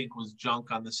front, I think, was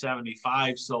junk on the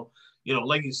 75. So,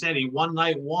 like you said, he won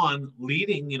night 1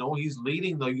 leading, he's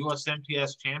leading the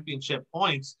USMTS championship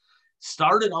points,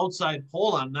 started outside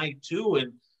pole on night 2,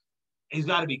 and he's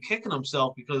got to be kicking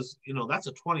himself because, that's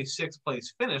a 26th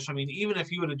place finish. Even if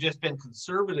he would have just been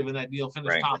conservative in that deal,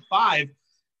 finished top 5,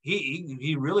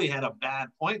 he really had a bad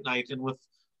point night. And with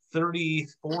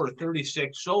 34 or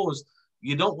 36 shows,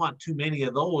 you don't want too many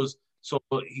of those. So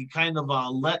he kind of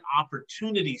let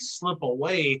opportunity slip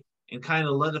away and kind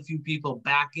of let a few people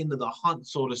back into the hunt,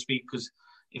 so to speak. Because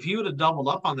if he would have doubled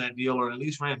up on that deal, or at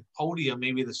least ran podium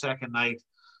maybe the second night,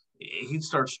 he'd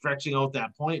start stretching out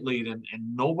that point lead, and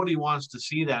nobody wants to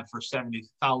see that for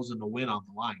 70,000 to win on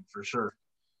the line, for sure.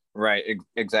 Right,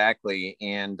 exactly.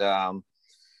 And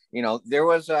there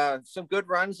was some good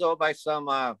runs though by some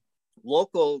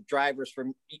local drivers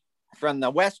from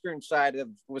the western side of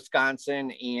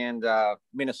Wisconsin and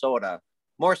Minnesota.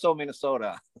 More so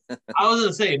Minnesota. I was going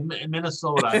to say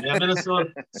Minnesota. Yeah,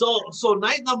 Minnesota. So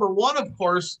night number 1, of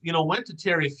course, went to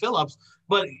Terry Phillips,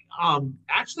 but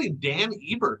actually Dan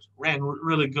Ebert ran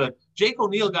really good. Jake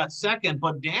O'Neill got second,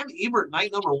 but Dan Ebert,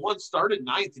 night number 1, started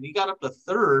 9th, and he got up to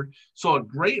 3rd. So a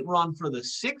great run for the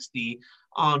 60.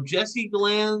 Jesse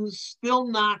Glenn's still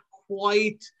not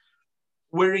quite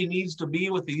where he needs to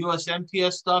be with the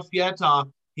USMTS stuff yet.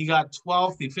 He got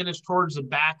 12th. He finished towards the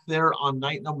back there on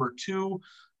night number 2.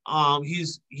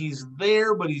 He's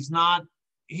there, but he's not.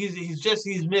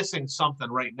 He's missing something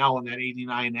right now in that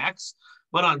 89X.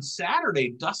 But on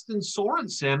Saturday, Dustin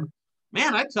Sorensen,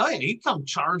 man, I tell you, he come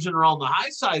charging around the high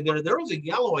side there. There was a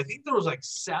yellow. I think there was like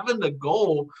 7 to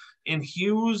go, and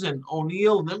Hughes and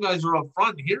O'Neill and them guys are up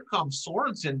front. And here comes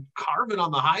Sorensen carving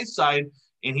on the high side,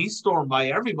 and he's stormed by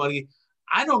everybody.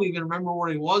 I don't even remember where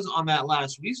he was on that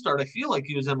last restart. I feel like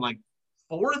he was in like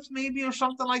 4th maybe or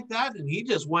something like that, and he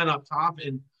just went up top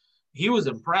and he was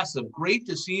impressive. Great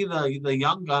to see the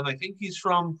young gun. I think he's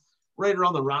from right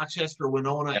around the Rochester,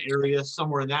 Winona area,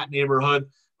 somewhere in that neighborhood.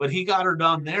 But he got her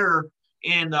done there.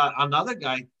 And another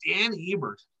guy, Dan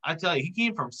Ebert, I tell you, he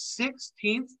came from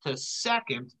 16th to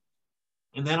 2nd.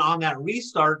 And then on that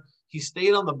restart, he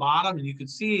stayed on the bottom. And you could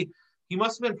see he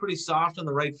must have been pretty soft on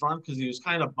the right front because he was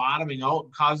kind of bottoming out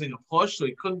and causing a push. So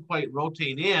he couldn't quite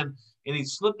rotate in. And he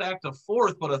slipped back to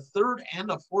 4th, but a 3rd and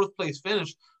a 4th place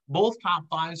finish. Both top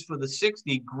 5s for the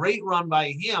 60. Great run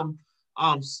by him.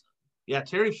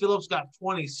 Terry Phillips got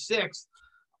 26th.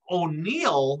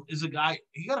 O'Neill is a guy,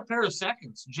 he got a pair of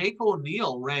seconds. Jake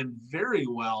O'Neill ran very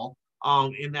well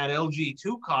in that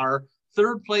LG2 car.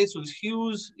 3rd place was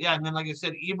Hughes. Yeah, and then like I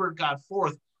said, Ebert got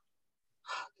 4th.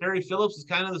 Terry Phillips is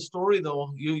kind of the story,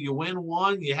 though. You win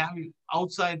one, you have your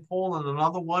outside pole and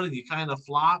another one, and you kind of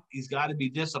flop. He's got to be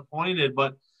disappointed,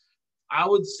 but I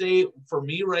would say for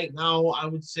me right now, I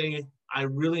would say I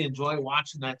really enjoy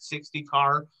watching that 60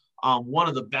 car. One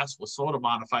of the best WISSOTA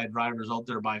modified drivers out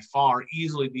there by far,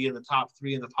 easily be in the top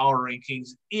 3 in the power rankings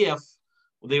if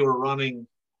they were running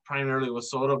primarily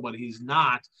WISSOTA, but he's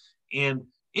not. And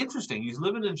interesting, he's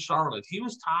living in Charlotte. He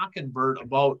was talking, Bert,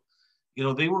 about,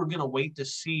 they were going to wait to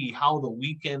see how the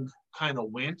weekend kind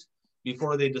of went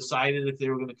before they decided if they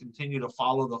were going to continue to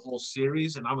follow the whole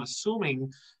series. And I'm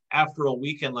assuming after a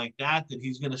weekend like that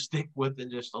he's going to stick with it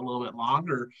just a little bit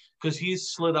longer because he's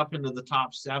slid up into the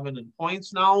top 7 in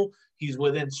points now. He's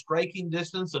within striking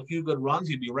distance, a few good runs.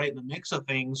 He'd be right in the mix of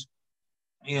things.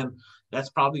 And that's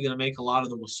probably going to make a lot of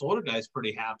the WISSOTA guys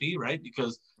pretty happy, right?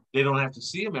 Because they don't have to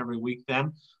see him every week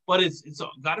then. But it's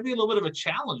got to be a little bit of a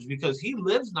challenge because he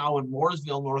lives now in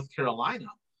Mooresville, North Carolina.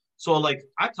 So, like,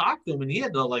 I talked to him, and he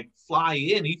had to, like, fly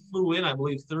in. He flew in, I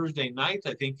believe, Thursday night.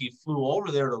 I think he flew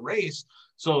over there to race.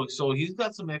 So he's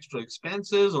got some extra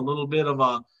expenses, a little bit of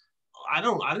a – I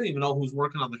don't even know who's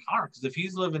working on the car because if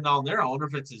he's living down there, I wonder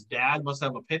if it's his dad. Must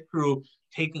have a pit crew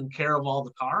taking care of all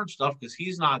the car and stuff because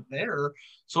he's not there.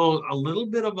 So a little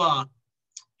bit of a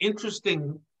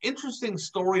interesting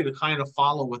story to kind of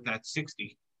follow with that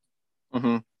 60.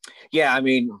 Mm-hmm. Yeah, I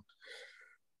mean –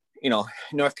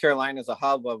 North Carolina is a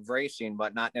hub of racing,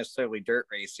 but not necessarily dirt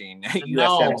racing,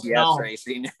 USMTS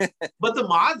racing. But the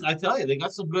mods, I tell you, they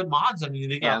got some good mods. I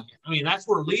mean, that's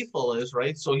where Lethal is,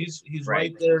 right? So he's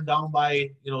right there down by,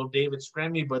 David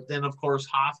Stremme, but then of course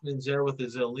Hoffman's there with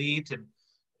his Elite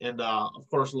and of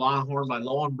course Longhorn by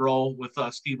Lowenbro with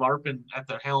Steve Arpin at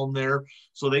the helm there.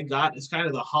 So it's kind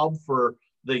of the hub for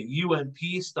the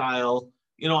UMP style,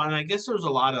 and I guess there's a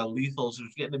lot of Lethals.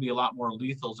 There's getting to be a lot more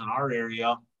Lethals in our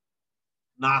area.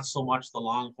 Not so much the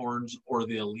Longhorns or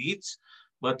the Elites,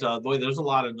 but boy, there's a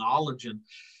lot of knowledge. And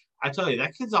I tell you,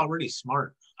 that kid's already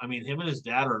smart. I mean, him and his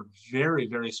dad are very,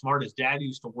 very smart. His dad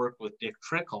used to work with Dick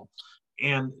Trickle,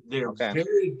 and they're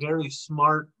very, very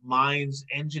smart minds,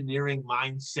 engineering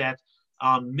mindset.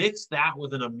 Mix that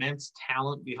with an immense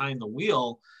talent behind the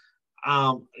wheel.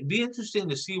 It'd be interesting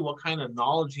to see what kind of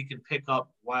knowledge he can pick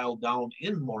up while down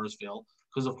in Mooresville,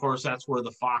 because, of course, that's where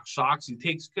the Fox Shocks, he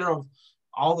takes care of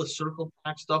all the circle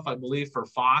pack stuff, I believe, for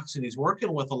Fox, and he's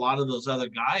working with a lot of those other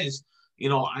guys.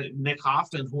 Nick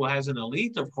Hoffman, who has an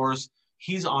Elite, of course,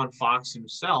 he's on Fox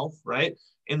himself, right?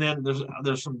 And then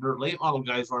there's some dirt late model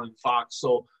guys running Fox.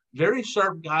 So very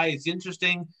sharp guy. It's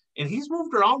interesting, and he's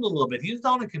moved around a little bit. He was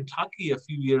down in Kentucky a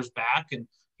few years back, and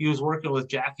he was working with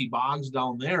Jackie Boggs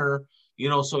down there.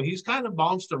 So he's kind of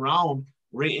bounced around.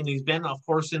 Right, and he's been, of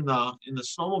course, in the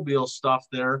snowmobile stuff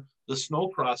there. The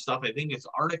snowcross stuff, I think it's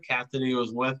Arctic Cat that he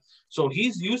was with. So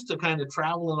he's used to kind of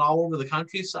traveling all over the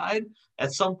countryside.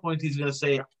 At some point, he's going to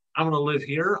say, I'm going to live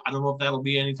here. I don't know if that'll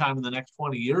be anytime in the next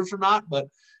 20 years or not, but,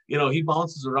 he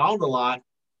bounces around a lot.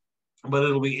 But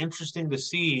it'll be interesting to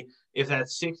see if that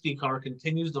 60 car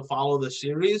continues to follow the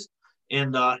series.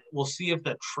 And we'll see if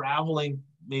that traveling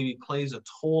maybe plays a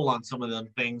toll on some of them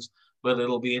things, but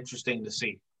it'll be interesting to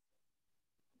see.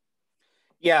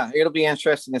 Yeah, it'll be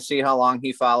interesting to see how long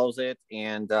he follows it.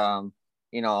 And, I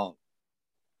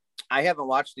haven't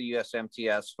watched the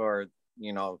USMTS for,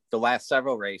 the last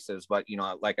several races, but,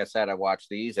 like I said, I watched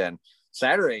these, and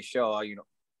Saturday's show,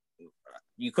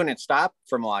 you couldn't stop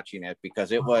from watching it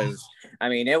because it was, I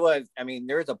mean,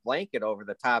 there's a blanket over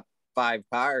the top 5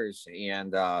 cars,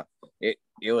 and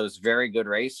it was very good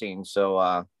racing.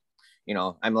 So, you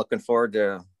know, I'm looking forward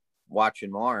to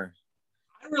watching more.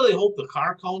 I really hope the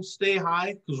car counts stay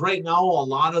high because right now a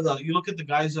lot of you look at the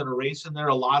guys that are racing there,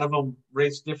 a lot of them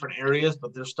race different areas,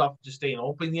 but their stuff just ain't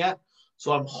open yet.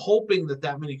 So I'm hoping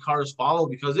that many cars follow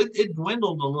because it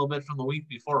dwindled a little bit from the week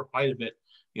before, quite a bit,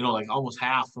 you know, like almost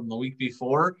half from the week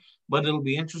before. But it'll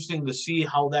be interesting to see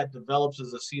how that develops as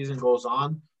the season goes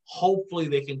on. Hopefully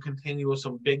they can continue with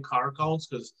some big car counts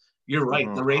because you're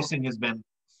right, the racing has been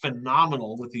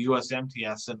phenomenal with the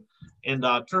USMTS,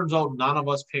 and turns out none of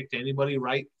us picked anybody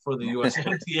right for the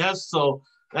USMTS, so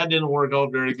that didn't work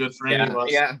out very good for any of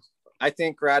us. Yeah, I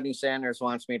think Rodney Sanders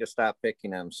wants me to stop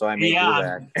picking him, so I may do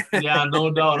that. Yeah, no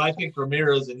doubt. I picked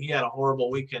Ramirez, and he had a horrible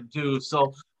weekend too.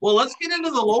 So, well, let's get into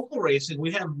the local racing.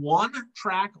 We had one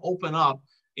track open up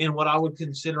in what I would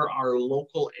consider our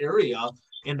local area,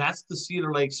 and that's the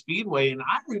Cedar Lake Speedway. And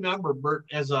I remember, Bert,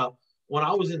 when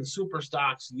I was in Super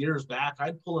Stocks years back,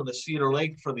 I'd pull into Cedar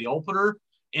Lake for the opener,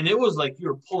 and it was like you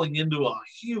were pulling into a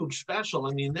huge special.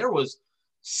 I mean, there was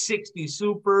 60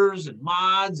 supers and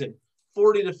mods and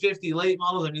 40 to 50 late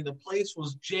models. I mean, the place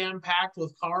was jam-packed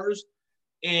with cars,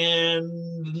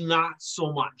 and not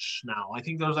so much now. I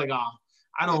think there's like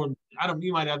I don't,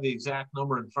 you might have the exact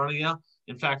number in front of you.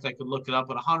 In fact, I could look it up,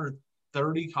 at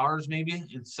 130 cars maybe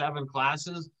in 7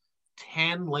 classes,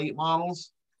 10 late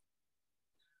models.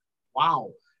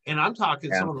 Wow. And I'm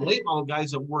talking some of the late model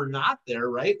guys that were not there,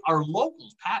 right? Our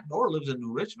locals, Pat Dorr lives in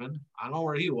New Richmond. I know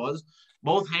where he was.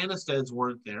 Both Hannisteds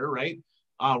weren't there, right?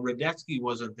 Radetzky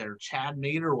wasn't there. Chad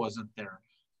Mater wasn't there.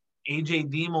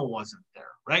 AJ Demo wasn't there,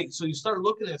 right? So you start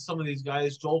looking at some of these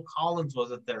guys. Joel Collins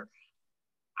wasn't there.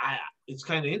 It's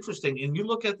kind of interesting. And you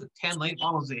look at the 10 late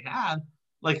models they had,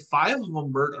 like 5 of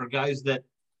them, Bert, are guys that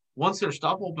once their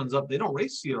stuff opens up, they don't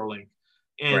race Cedar Lake.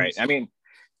 And right. I mean,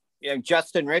 yeah,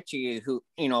 Justin Ritchie, who,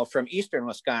 you know, from Eastern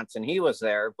Wisconsin, he was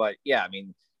there, but yeah, I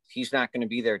mean, he's not going to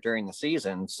be there during the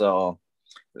season. So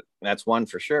that's one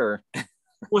for sure.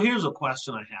 Well, here's a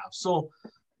question I have. So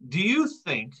do you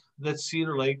think that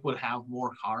Cedar Lake would have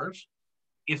more cars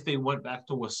if they went back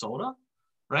to Wissota,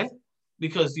 right?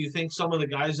 Because do you think some of the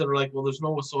guys that are like, well, there's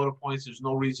no Wissota points, there's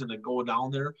no reason to go down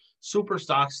there. Super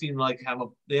Stocks seemed like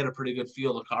they had a pretty good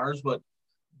field of cars, but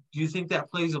do you think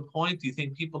that plays a point? Do you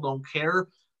think people don't care?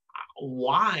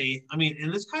 Why? I mean,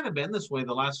 and it's kind of been this way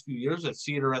the last few years at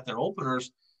Cedar at their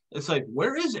openers. It's like,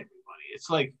 where is everybody? It's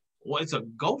like, well, it's a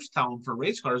ghost town for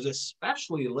race cars,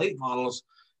 especially late models,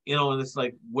 you know, and it's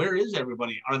like, where is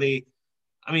everybody? Are they,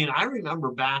 I mean, I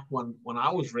remember back when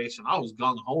I was racing, I was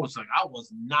gung-ho. It's like, I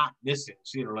was not missing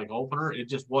Cedar Lake opener. It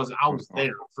just wasn't, I was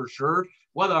there for sure.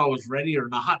 Whether I was ready or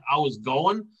not, I was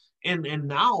going. And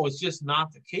now it's just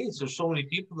not the case. There's so many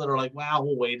people that are like, well,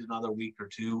 we'll wait another week or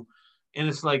two. And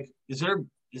it's like, is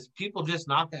people just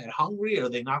not that hungry? Are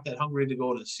they not that hungry to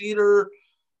go to Cedar?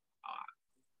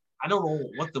 I don't know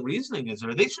what the reasoning is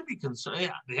there. They should be concerned.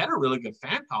 Yeah, they had a really good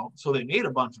fan count, so they made a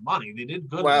bunch of money. They did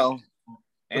good. Well,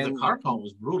 but the car count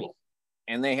was brutal.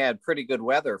 And they had pretty good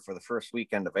weather for the first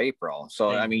weekend of April.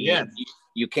 So, I mean,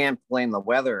 you can't blame the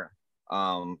weather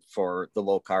for the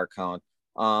low car count.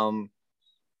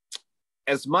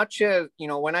 As much as, you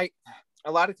know,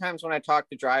 a lot of times when I talk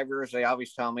to drivers, they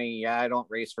always tell me, yeah, I don't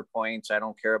race for points. I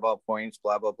don't care about points,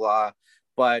 blah, blah, blah.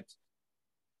 But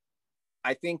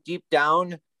I think deep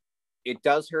down, it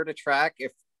does hurt a track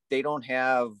if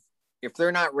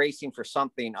they're not racing for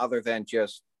something other than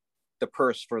just the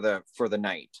purse for the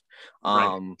night.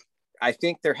 Right. I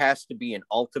think there has to be an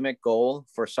ultimate goal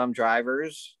for some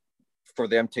drivers for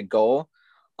them to go.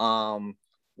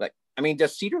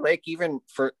 Does Cedar Lake, even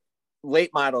for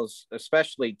late models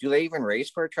especially, do they even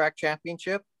race for a track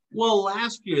championship? Well,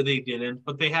 last year they didn't,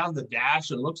 but they have the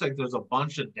dash. It looks like there's a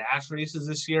bunch of dash races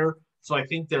this year. So I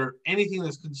think anything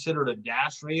that's considered a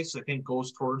dash race, I think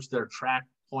goes towards their track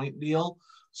point deal.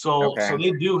 So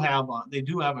they do have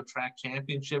a track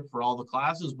championship for all the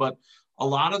classes, but a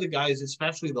lot of the guys,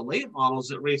 especially the late models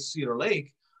that race Cedar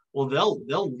Lake, well,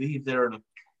 they'll leave there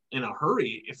in a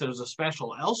hurry if there's a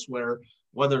special elsewhere,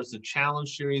 whether it's a Challenge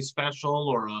Series special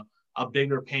or a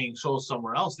bigger paying show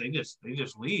somewhere else. They just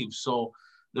leave. So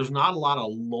there's not a lot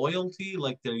of loyalty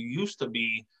like there used to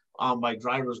be by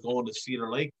drivers going to Cedar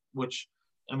Lake, which,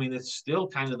 I mean, it's still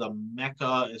kind of the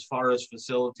mecca as far as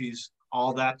facilities,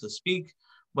 all that to speak.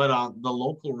 But the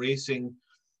local racing,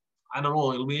 I don't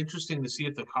know. It'll be interesting to see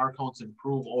if the car counts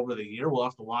improve over the year. We'll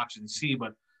have to watch and see,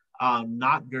 but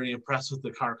not very impressed with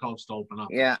the car counts to open up.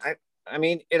 Yeah, I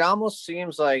mean, it almost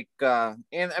seems like, and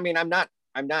I mean, I'm not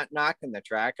I'm not knocking the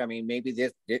track. I mean, maybe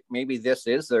this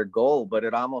is their goal, but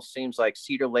it almost seems like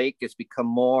Cedar Lake has become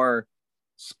more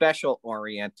special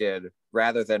oriented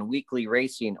rather than weekly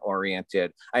racing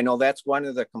oriented. I know that's one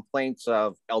of the complaints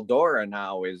of Eldora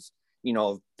now is,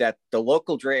 that the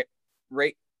local drivers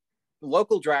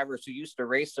who used to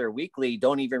race there weekly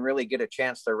don't even really get a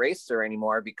chance to race there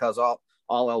anymore because all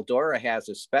Eldora has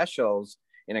is specials.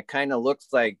 And it kind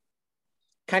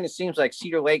of seems like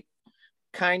Cedar Lake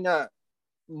kind of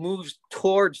moves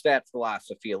towards that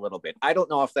philosophy a little bit. I don't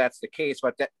know if that's the case,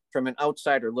 but that from an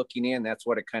outsider looking in, that's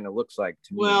what it kind of looks like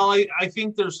to me. Well, I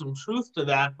think there's some truth to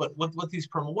that, but what these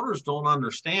promoters don't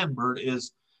understand, Bert,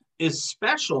 is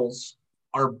specials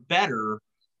are better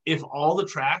if all the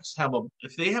tracks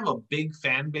if they have a big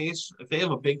fan base, if they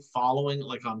have a big following,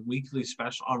 like on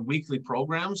weekly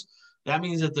programs, that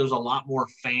means that there's a lot more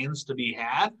fans to be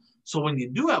had. So when you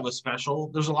do have a special,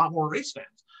 there's a lot more race fans.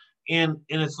 And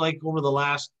it's like over the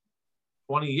last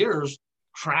 20 years,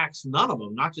 tracks, none of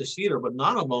them, not just Cedar, but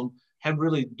none of them have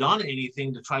really done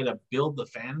anything to try to build the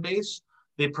fan base.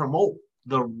 They promote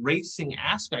the racing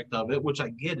aspect of it, which I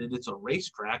get it, it's a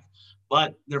racetrack,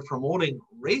 but they're promoting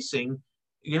racing.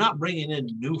 You're not bringing in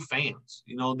new fans.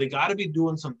 They got to be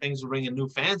doing some things to bring in new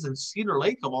fans. And Cedar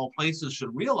Lake, of all places,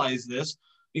 should realize this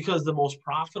because the most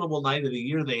profitable night of the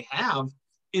year they have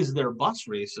is their bus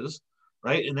races,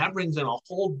 right? And that brings in a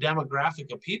whole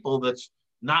demographic of people that's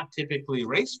not typically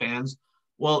race fans.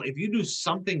 Well, if you do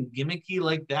something gimmicky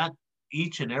like that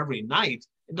each and every night,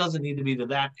 it doesn't need to be to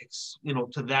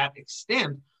that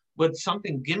extent, but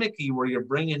something gimmicky where you're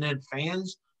bringing in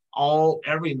fans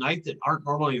every night that aren't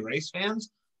normally race fans,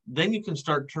 then you can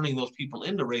start turning those people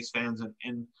into race fans.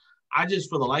 And I just,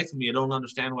 for the life of me, I don't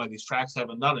understand why these tracks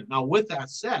haven't done it. Now, with that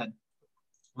said,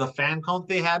 the fan count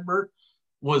they had, Bert,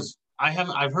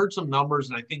 I've heard some numbers,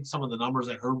 and I think some of the numbers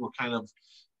I heard were kind of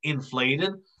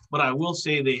inflated, but I will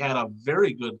say they had a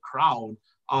very good crowd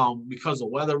because the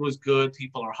weather was good.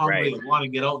 People are hungry, right. They want to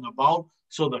get out and about.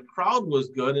 So the crowd was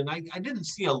good. And I didn't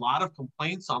see a lot of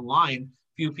complaints online.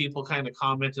 Few people kind of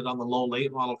commented on the low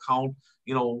late model count,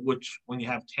 which when you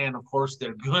have 10, of course,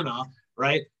 they're gonna,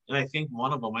 right? And I think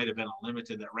one of them might have been a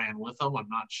limited that ran with them. I'm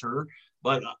not sure.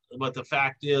 But the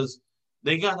fact is,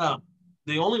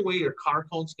 the only way your car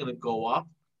count's going to go up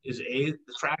is the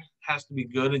track has to be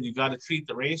good, and you got to treat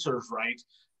the racers right,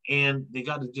 and they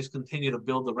got to just continue to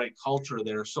build the right culture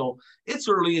there. So it's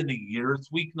early in the year.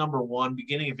 It's week number 1,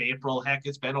 beginning of April. Heck,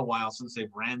 it's been a while since they've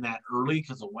ran that early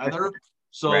because of weather.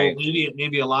 So right.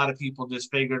 maybe a lot of people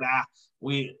just figured,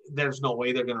 there's no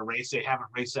way they're going to race. They haven't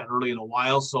raced that early in a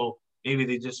while, so maybe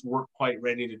they just weren't quite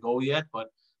ready to go yet. But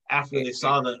after they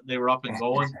saw that they were up and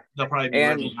going, they'll probably be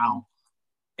ready now.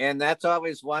 And that's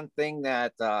always one thing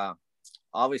that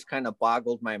always kind of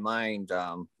boggled my mind.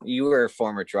 You were a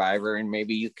former driver, and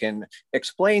maybe you can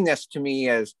explain this to me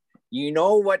as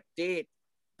what date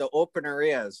the opener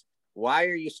is. Why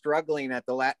are you struggling at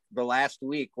the last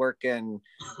week working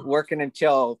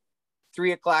until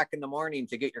 3:00 in the morning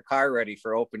to get your car ready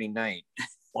for opening night?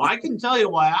 Well, I can tell you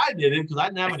why I did it, because I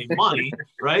didn't have any money,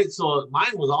 right? So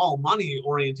mine was all money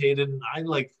orientated, and I'd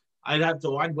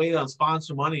wait on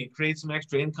sponsor money and create some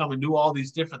extra income and do all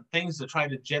these different things to try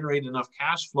to generate enough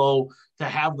cash flow to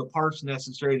have the parts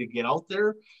necessary to get out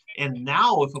there. And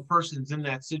now if a person's in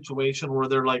that situation where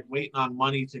they're like waiting on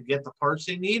money to get the parts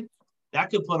they need, that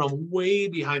could put them way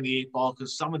behind the 8 ball,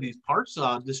 because some of these parts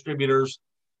distributors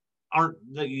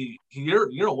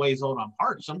you're a ways out on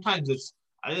parts. Sometimes it's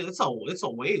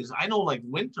a ways. I know, like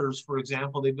Winters, for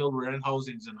example, they build rear end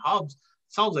housings and hubs.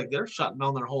 Sounds like they're shutting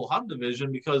down their whole hub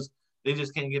division because they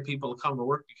just can't get people to come to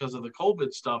work because of the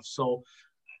COVID stuff. So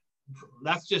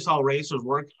that's just how racers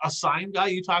work. A sign guy,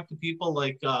 you talk to people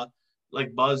like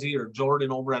Buzzy or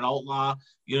Jordan over at Outlaw,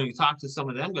 you talk to some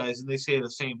of them guys and they say the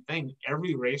same thing.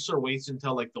 Every racer waits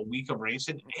until like the week of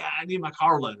racing. Yeah, I need my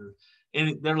car lettered.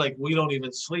 And they're like, we don't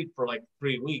even sleep for like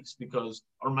 3 weeks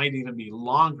or might even be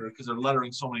longer because they're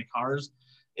lettering so many cars.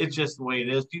 It's just the way it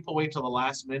is. People wait till the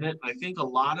last minute. I think a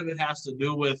lot of it has to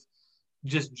do with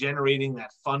just generating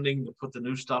that funding to put the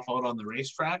new stuff out on the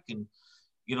racetrack. And,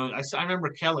 I remember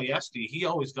Kelly Esty, he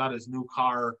always got his new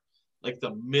car like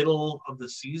the middle of the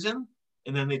season,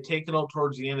 and then they take it out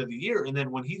towards the end of the year. And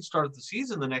then when he'd start the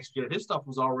season the next year, his stuff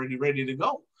was already ready to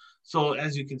go. So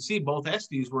as you can see, both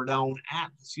Estes were down at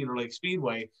the Cedar Lake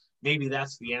Speedway. Maybe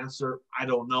that's the answer. I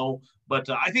don't know. But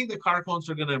I think the car counts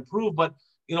are going to improve. But,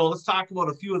 let's talk about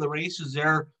a few of the races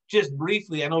there just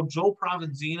briefly. I know Joe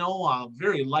Provenzino,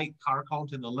 very light car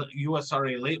count in the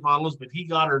USRA late models, but he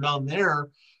got her done there.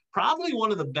 probably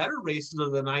one of the better races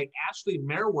of the night, Ashley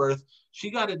Merworth,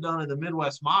 she got it done in the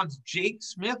Midwest Mods. Jake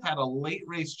Smith had a late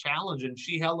race challenge, and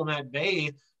she held him at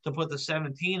bay to put the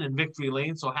 17 in victory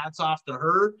lane. So hats off to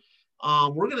her.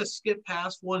 We're going to skip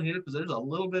past one here because there's a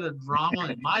little bit of drama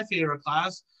in my favorite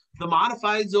class. The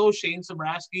modifieds, though, Shane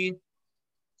Sabraski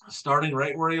starting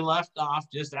right where he left off,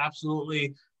 just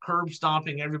absolutely curb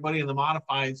stomping everybody in the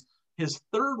modifieds. His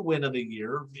third win of the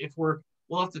year.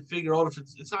 We'll have to figure out if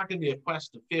it's not going to be a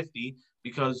quest to 50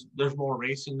 because there's more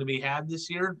racing to be had this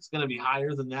year. It's going to be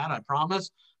higher than that, I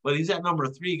promise. But he's at number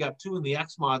 3. He got 2 in the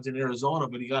X mods in Arizona,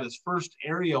 but he got his first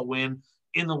area win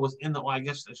in the well, I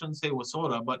guess I shouldn't say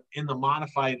Wasota, but in the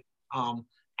modified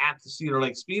at the Cedar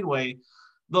Lake Speedway.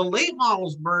 The late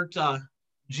models burnt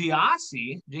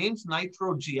Giassi, James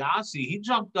Nitro Giassi. He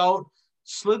jumped out,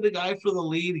 slid the guy for the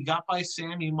lead. He got by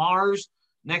Sammy Mars.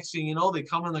 Next thing you know, they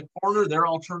come in the corner. They're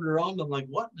all turned around. I'm like,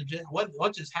 what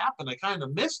just happened? I kind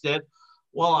of missed it.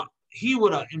 Well, he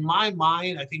would have, in my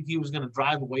mind, I think he was going to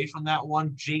drive away from that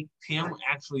one. Jake Tim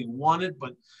actually won it,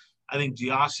 but I think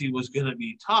Giassi was going to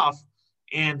be tough.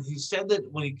 And he said that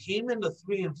when he came into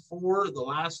 3 and 4, the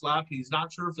last lap, he's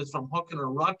not sure if it's from hooking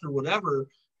or rut or whatever,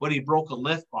 but he broke a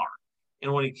lift bar.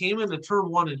 And when he came into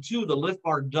turn 1 and 2, the lift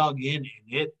bar dug in and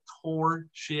it tore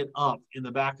shit up in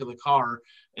the back of the car.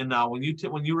 And when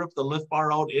you rip the lift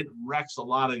bar out, it wrecks a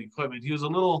lot of equipment. He was a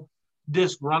little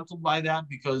disgruntled by that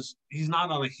because he's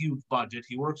not on a huge budget.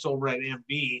 He works over at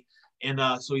MB, and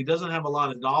so he doesn't have a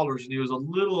lot of dollars. And he was a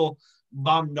little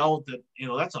bummed out that,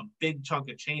 that's a big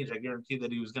chunk of change, I guarantee,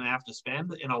 that he was going to have to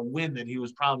spend in a win that he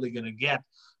was probably going to get.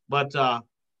 But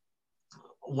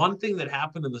one thing that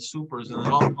happened in the supers, and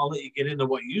then I'll let you get into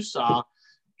what you saw,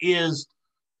 is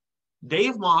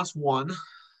Dave Moss won,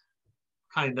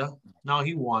 kind of. No,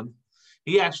 he won.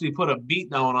 He actually put a beat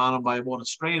down on him by about a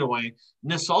straightaway.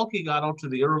 Nisolke got out to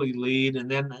the early lead, and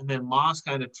then Moss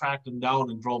kind of tracked him down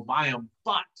and drove by him.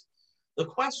 But the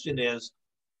question is,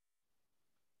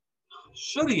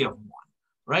 should he have won,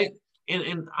 right?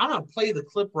 And I'm going to play the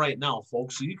clip right now,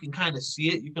 folks, so you can kind of see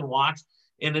it. You can watch.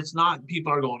 And it's not,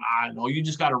 people are going, I know, you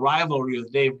just got a rivalry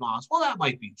with Dave Moss. Well, that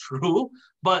might be true.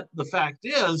 But the fact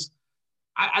is,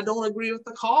 I don't agree with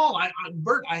the call.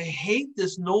 Bert, I hate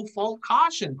this no-fault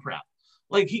caution crap.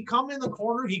 Like, he come in the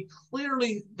corner, he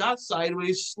clearly got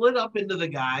sideways, slid up into the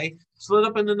guy, slid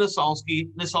up into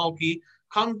Nisolke,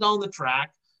 comes down the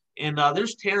track, and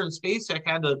there's Terrence Spacek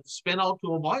had to spin out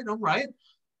to avoid him, right?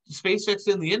 Spacek's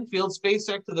in the infield,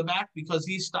 Spacek to the back because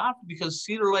he stopped because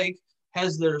Cedar Lake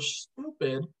has their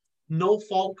stupid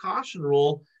no-fault caution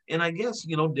rule. And I guess,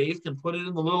 Dave can put it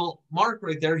in the little mark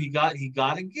right there. He got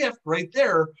a gift right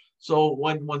there. So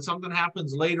when something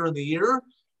happens later in the year,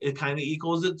 it kind of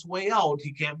equals its way out.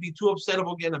 He can't be too upset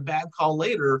about getting a bad call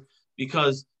later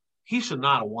because he should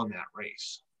not have won that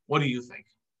race. What do you think?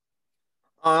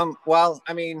 Well,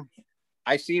 I mean,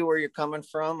 I see where you're coming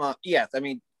from. Yes, I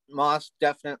mean, Moss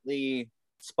definitely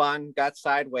spun, got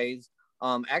sideways.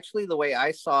 Actually, the way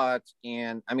I saw it,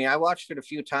 and I mean, I watched it a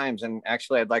few times, and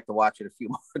actually, I'd like to watch it a few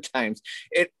more times.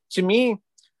 To me,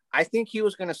 I think he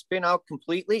was going to spin out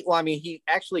completely. Well, I mean, he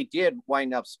actually did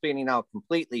wind up spinning out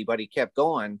completely, but he kept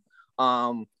going.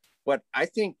 But I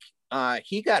think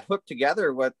he got hooked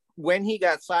together when he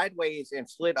got sideways and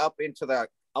slid up into the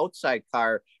outside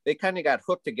car. They kind of got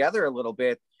hooked together a little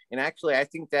bit. And actually, I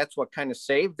think that's what kind of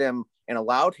saved them and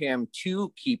allowed him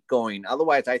to keep going.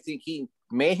 Otherwise, I think he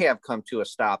may have come to a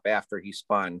stop after he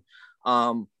spun.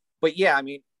 But yeah, I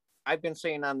mean, I've been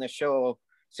saying on this show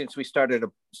since we started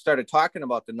talking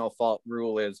about the no fault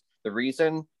rule is the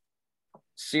reason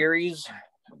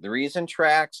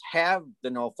tracks have the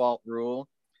no fault rule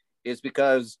is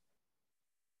because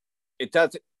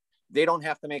they don't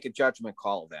have to make a judgment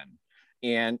call then.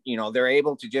 And, they're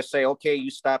able to just say, okay, you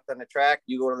stopped on the track,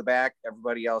 you go to the back,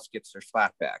 everybody else gets their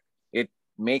spot back. It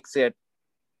makes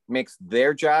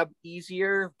their job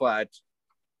easier, but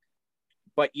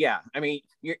yeah, I mean,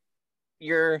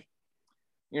 you're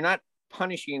not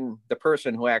punishing the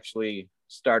person who actually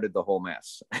started the whole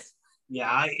mess. Yeah,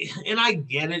 I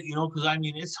get it, because I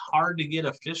mean, it's hard to get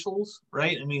officials,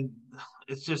 right? I mean,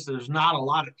 it's just there's not a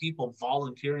lot of people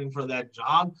volunteering for that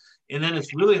job. And then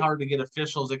it's really hard to get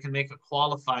officials that can make a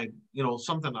qualified,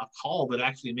 a call that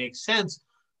actually makes sense.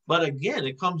 But again,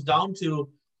 it comes down to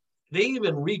they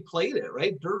even replayed it,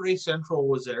 right? Dirt Race Central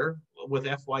was there with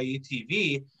FYE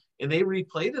TV, and they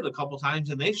replayed it a couple times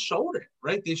and they showed it,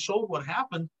 right? They showed what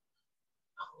happened.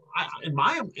 In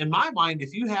my mind,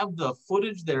 if you have the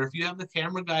footage there, if you have the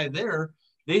camera guy there,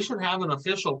 they should have an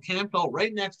official camped out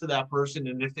right next to that person.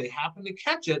 And if they happen to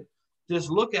catch it, just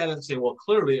look at it and say, well,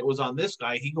 clearly it was on this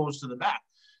guy. He goes to the back.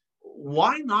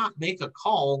 why not make a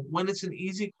call when it's an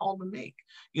easy call to make?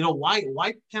 You know, why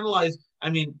penalize? I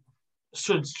mean,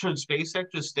 should SpaceX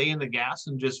just stay in the gas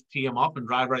and just tee them up and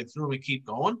drive right through them and keep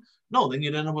going? No, then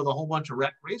you'd end up with a whole bunch of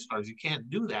wrecked race cars. You can't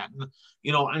do that. And,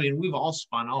 you know, I mean, we've all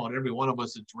spun out. Every one of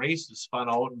us that's raced has spun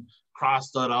out and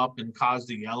crossed that up and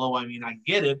caused a yellow. I mean, I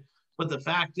get it. But the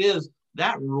fact is,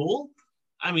 that rule,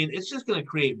 I mean, it's just going to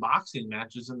create boxing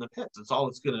matches in the pits. That's all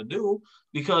it's going to do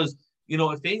because, you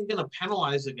know, if they ain't going to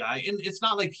penalize a guy, and it's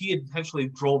not like he intentionally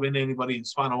drove into anybody and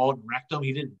spun him out and wrecked him.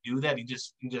 He didn't do that. He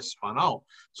just spun out.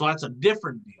 So that's a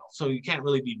different deal. So you can't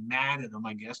really be mad at him,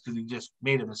 I guess, because he just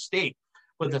made a mistake.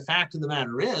 But the fact of the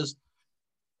matter is,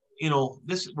 you know,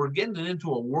 we're getting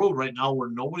into a world right now where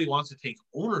nobody wants to take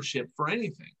ownership for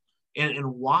anything. And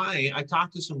why I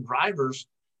talked to some drivers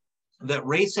that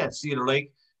race at Cedar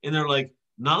Lake, and they're like,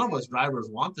 none of us drivers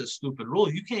want this stupid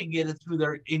rule. You can't get it through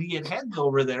their idiot heads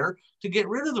over there to get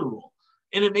rid of the rule.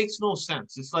 And it makes no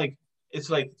sense. It's like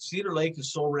Cedar Lake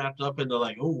is so wrapped up into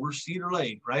like, oh, we're Cedar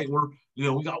Lake, right?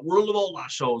 We got World of Outlaw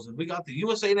shows and we got the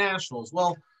USA Nationals.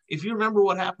 Well, if you remember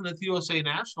what happened at the USA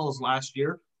Nationals last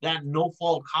year, that no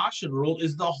fault caution rule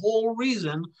is the whole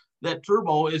reason that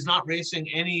Turbo is not racing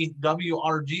any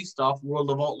WRG stuff,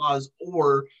 World of Outlaws,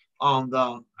 or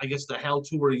the Hell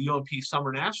Tour UMP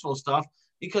Summer National stuff,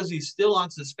 because he's still on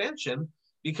suspension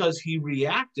because he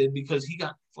reacted, because he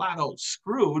got flat out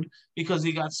screwed because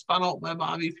he got spun out by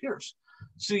Bobby Pierce.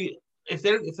 See, if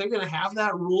they're going to have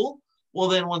that rule, well,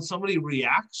 then when somebody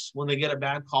reacts, when they get a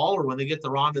bad call or when they get the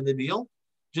wrong of the deal,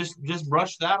 just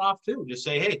brush that off too. Just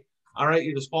say, hey, all right,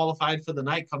 you're disqualified for the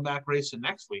night. Come back racing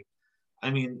next week. I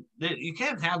mean, you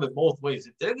can't have it both ways.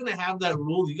 If they're going to have that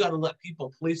rule, you got to let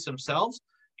people police themselves.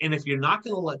 And if you're not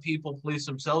going to let people police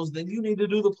themselves, then you need to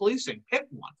do the policing. Pick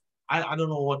one. I don't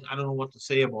know what to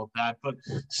say about that. But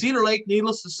Cedar Lake,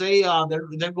 needless to say,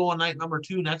 they're going night number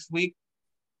 2 next week.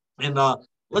 And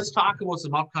let's talk about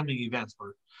some upcoming events,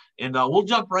 Bert. And we'll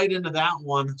jump right into that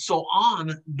one. So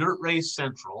on Dirt Race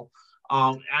Central,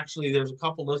 actually, there's a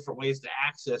couple different ways to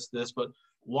access this, but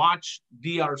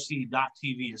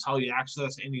watchdrc.tv is how you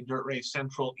access any Dirt Race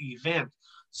Central event.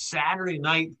 Saturday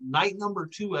night number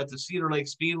 2 at the Cedar Lake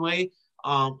Speedway.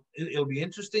 It'll be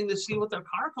interesting to see what their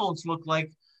car counts look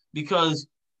like, because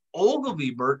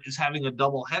Ogilvy, Bert, is having a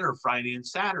double header Friday and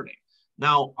Saturday.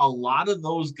 Now, a lot of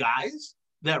those guys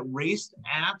that raced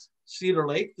at Cedar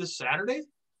Lake this Saturday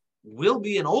will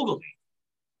be in Ogilvy.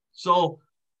 So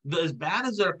as bad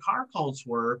as their car counts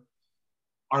were,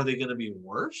 are they going to be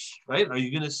worse, right? Are you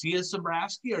going to see a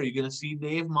Sobraski? Are you going to see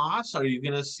Dave Moss? Are you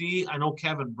going to see, I know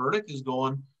Kevin Burdick is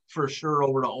going for sure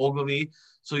over to Ogilvy.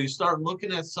 So you start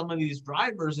looking at some of these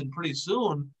drivers, and pretty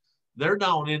soon they're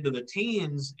down into the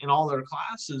teens in all their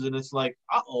classes. And it's like,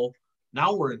 uh-oh,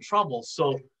 now we're in trouble.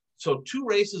 So 2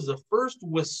 races, the first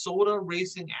WISSOTA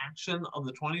racing action of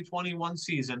the 2021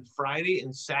 season, Friday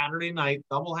and Saturday night,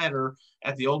 doubleheader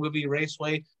at the Ogilvy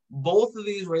Raceway. Both of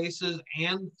these races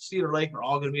and Cedar Lake are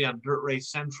all going to be on Dirt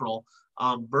Race Central.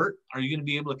 Bert, are you going to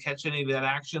be able to catch any of that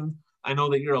action? I know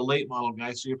that you're a late model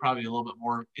guy, so you're probably a little bit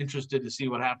more interested to see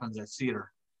what happens at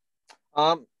Cedar.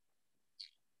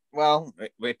 Well,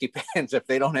 it depends. If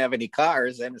they don't have any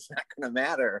cars, then it's not going to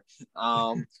matter.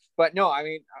 But no, I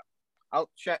mean, I'll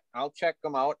check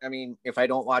them out. I mean, if I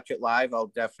don't watch it live, I'll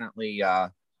definitely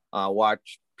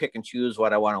pick and choose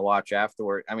what I want to watch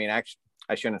afterward. I mean, actually,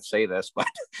 I shouldn't say this, but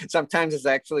sometimes it's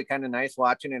actually kind of nice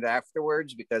watching it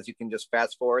afterwards, because you can just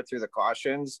fast forward through the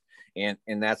cautions and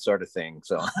that sort of thing.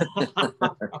 So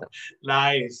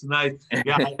nice.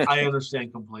 Yeah, I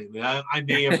understand completely. I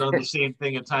may have done the same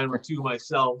thing a time or two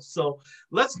myself. So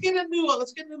let's get into a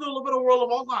little bit of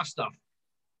World of Outlaw stuff.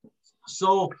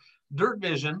 So Dirt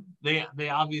Vision, they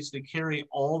obviously carry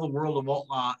all the World of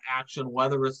Outlaw action,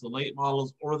 whether it's the late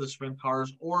models or the sprint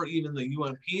cars or even the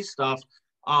UMP stuff.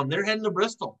 They're heading to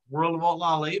Bristol, World of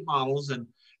Outlaw late models. And,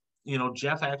 you know,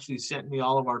 Jeff actually sent me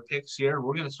all of our picks here.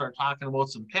 We're going to start talking about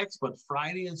some picks, but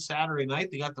Friday and Saturday night,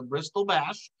 they got the Bristol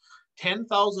Bash,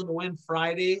 10,000 to win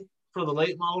Friday for the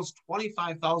late models,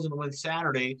 25,000 to win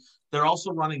Saturday. They're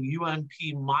also running UMP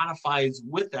modifieds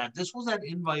with that. This was that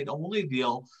invite only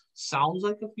deal. Sounds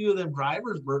like a few of them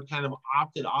drivers, Bert, kind of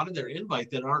opted out of their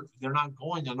invite. They're not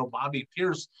going. I know Bobby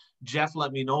Pierce, Jeff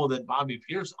let me know that Bobby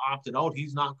Pierce opted out.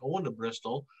 He's not going to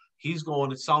Bristol. He's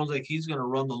going, it sounds like he's going to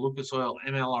run the Lucas Oil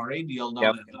MLRA deal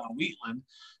down at Wheatland.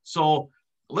 So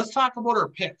let's talk about our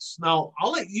picks. Now,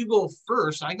 I'll let you go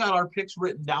first. I got our picks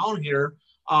written down here.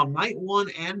 Night 1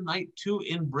 and night 2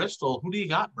 in Bristol. Who do you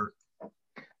got, Bert?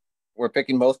 We're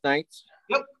picking both nights?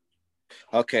 Yep.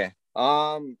 Okay.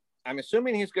 I'm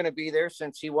assuming he's going to be there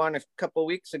since he won a couple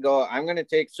weeks ago. I'm going to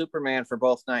take Superman for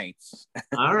both nights.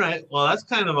 All right. Well, that's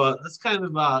kind of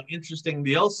a interesting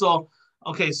deal. So,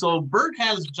 okay, so Bert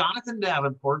has Jonathan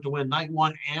Davenport to win night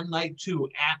 1 and night 2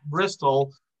 at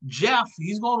Bristol. Jeff,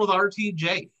 he's going with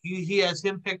RTJ. He has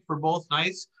him picked for both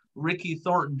nights. Ricky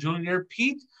Thornton Jr.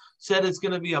 Pete said it's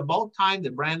going to be about time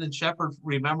that Brandon Sheppard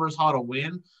remembers how to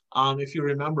win. If you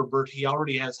remember, Bert, he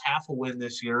already has half a win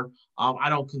this year. I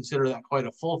don't consider that quite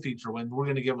a full feature win. We're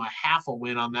going to give him a half a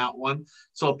win on that one.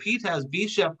 So Pete has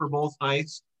Bishop for both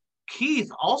nights. Keith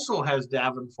also has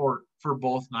Davenport for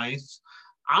both nights.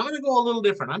 I'm going to go a little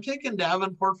different. I'm taking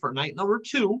Davenport for night number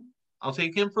 2. I'll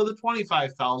take him for the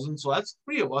 25,000. So that's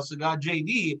 3 of us that got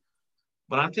JD.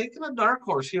 But I'm taking a dark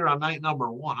horse here on night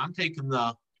number 1. I'm taking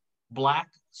the Black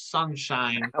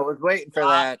Sunshine. I was waiting for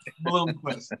that.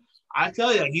 Bloomquist. I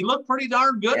tell you, he looked pretty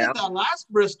darn good at that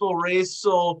last Bristol race.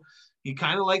 So he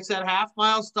kind of likes that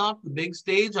half-mile stuff, the big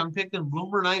stage. I'm picking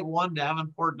Bloomer night 1,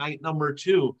 Davenport night number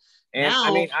 2. And now,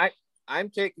 I mean, I'm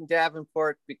taking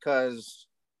Davenport because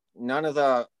none of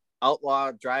the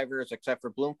outlaw drivers except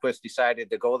for Bloomquist decided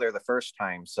to go there the first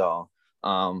time. So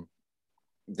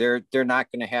they're not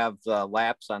going to have the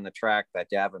laps on the track that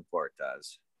Davenport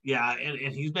does. Yeah,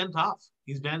 and he's been tough.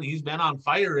 He's been on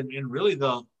fire, and really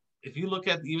if you look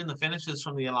at even the finishes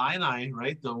from the Illini,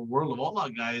 right, the World of Outlaw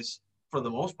guys for the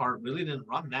most part really didn't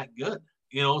run that good,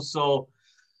 So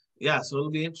yeah, so it'll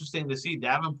be interesting to see.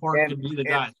 Davenport could be the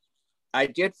guy. I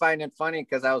did find it funny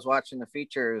because I was watching the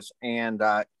features, and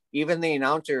even the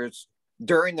announcers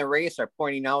during the race are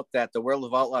pointing out that the World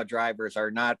of Outlaw drivers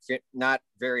are not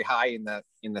very high in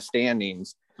the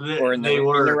standings. Or in the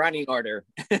running order.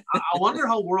 I wonder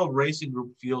how World Racing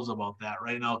Group feels about that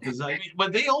right now, because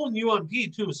but they own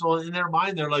UMP too, so in their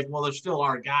mind they're like, well, they're still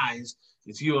our guys.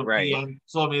 It's UMP, right.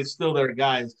 So I mean, it's still their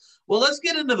guys. Well, let's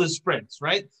get into the sprints,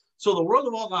 right? So the World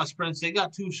of Outlaw sprints, they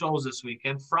got 2 shows this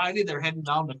weekend. Friday they're heading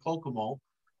down to Kokomo,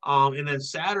 and then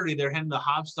Saturday they're heading to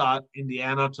Hobstadt,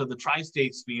 Indiana, to the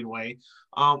Tri-State Speedway.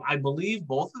 I believe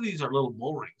both of these are little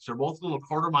bull rings. They're both little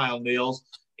quarter-mile deals.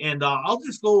 And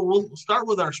we'll start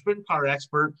with our sprint car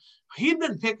expert. He'd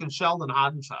been picking Sheldon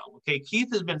Hodenschild. Okay, Keith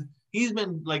he's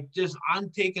been like, I'm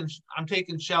taking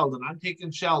Sheldon.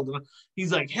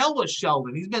 He's like, hell with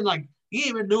Sheldon. He's been like, he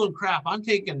ain't been doing crap. I'm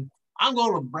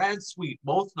going with Brad Sweet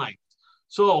both nights.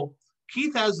 So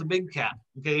Keith has the big cat,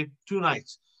 okay, 2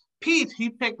 nights. Pete,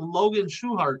 he picked Logan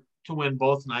Schuchart to win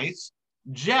both nights.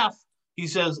 Jeff, he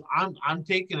says, I'm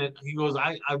taking it. He goes,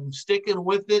 I'm sticking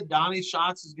with it. Donnie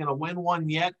Schatz is going to win one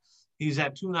yet. He's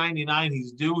at 299.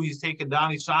 He's due. He's taking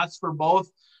Donnie Schatz for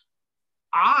both.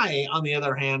 I, on the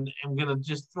other hand, am going to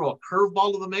just throw a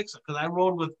curveball to the mix because I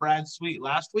rode with Brad Sweet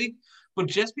last week. But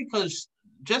just because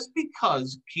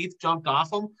Keith jumped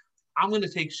off him, I'm going to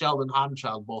take Sheldon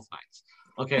Hodenschild both nights.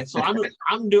 Okay, so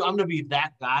I'm going to be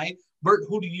that guy. Bert,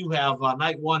 who do you have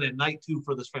night 1 and night 2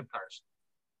 for the sprint cars?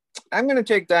 I'm going to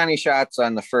take Donnie Schatz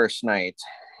on the first night,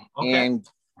 and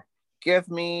give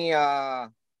me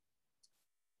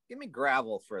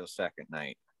Gravel for the second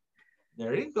night.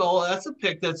 There you go. That's a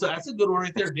pick. That's a good one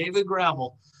right there, David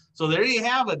Gravel. So there you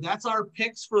have it. That's our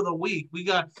picks for the week. We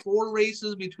got 4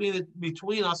 races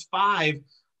between us 5.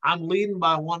 I'm leading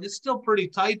by 1. It's still pretty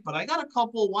tight, but I got a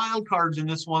couple of wild cards in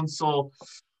this one, so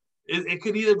it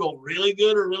could either go really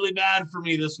good or really bad for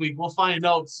me this week. We'll find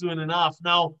out soon enough.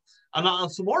 Now,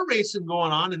 some more racing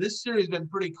going on, and this series has been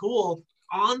pretty cool.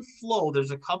 On Flow,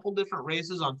 there's a couple different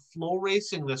races on Flow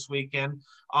Racing this weekend.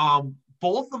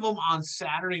 Both of them on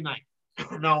Saturday night.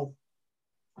 Now,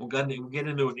 we'll get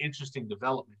into an interesting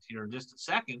development here in just a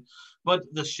second. But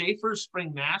the Schaefer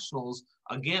Spring Nationals,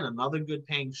 again, another good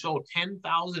paying show,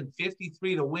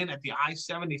 $10,053 to win at the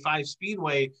I-75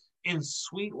 Speedway in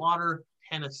Sweetwater,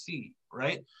 Tennessee,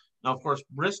 right? Now, of course,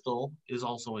 Bristol is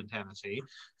also in Tennessee.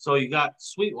 So you got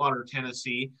Sweetwater,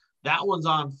 Tennessee. That one's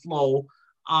on Flow.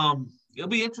 It'll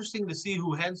be interesting to see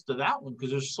who heads to that one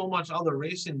because there's so much other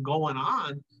racing going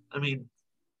on. I mean,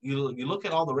 you look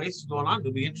at all the races going on,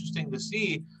 it'll be interesting to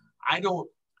see. I look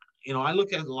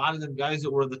at a lot of them guys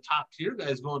that were the top tier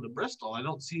guys going to Bristol. I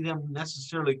don't see them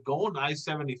necessarily going to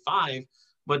I-75,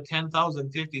 but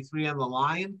 10,053 on the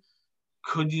line.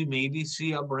 Could you maybe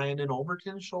see a Brandon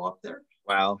Overton show up there?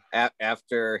 Well,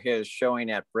 after his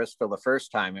showing at Bristol the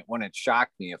first time, it wouldn't shock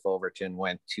me if Overton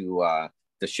went to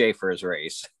the Schaefer's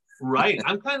race. Right.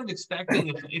 I'm kind of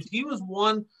expecting if he was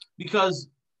one, because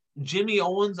Jimmy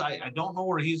Owens, I don't know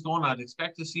where he's going. I'd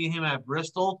expect to see him at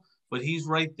Bristol, but he's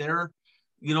right there.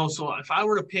 So if I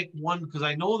were to pick one, because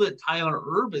I know that Tyler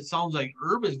Erb, it sounds like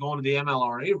Erb is going to the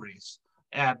MLRA race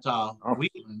at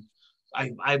Wheatland,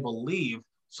 I believe.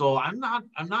 So I'm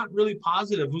not really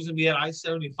positive who's going to be at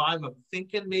I-75. I'm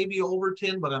thinking maybe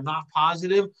Overton, but I'm not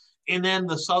positive. And then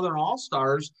the Southern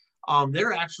All-Stars,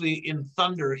 they're actually in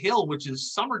Thunder Hill, which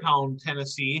is Summertown,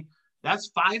 Tennessee.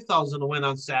 That's 5,000 to win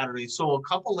on Saturday. So a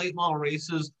couple late model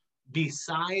races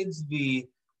besides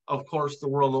of course, the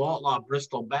World of Outlaw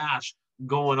Bristol Bash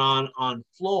going on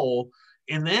Flow.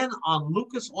 And then on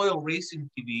Lucas Oil Racing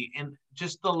TV, and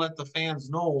just to let the fans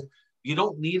know, you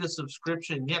don't need a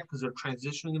subscription yet because they're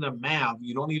transitioning to MAV.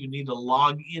 You don't even need to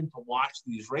log in to watch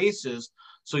these races.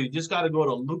 So you just got to go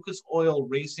to Lucas Oil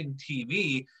Racing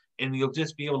TV and you'll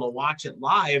just be able to watch it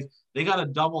live. They got a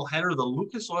double header, the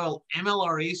Lucas Oil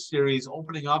MLRA series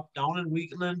opening up down in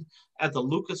Wheatland at the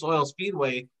Lucas Oil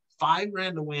Speedway.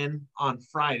 $5,000 to win on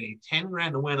Friday,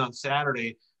 $10,000 to win on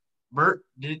Saturday. Bert,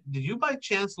 did you by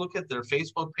chance look at their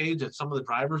Facebook page at some of the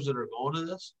drivers that are going to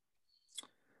this?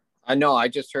 I know. I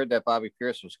just heard that Bobby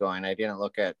Pierce was going. I didn't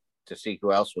look to see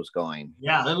who else was going.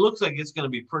 Yeah, it looks like it's going to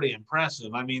be pretty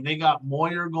impressive. I mean, they got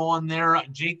Moyer going there.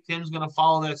 Jake Tim's going to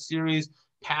follow that series.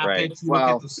 Papich, right. Look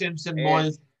at the Simpson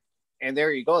boys. And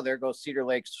there you go. There goes Cedar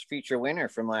Lake's feature winner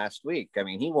from last week. I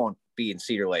mean, he won't be in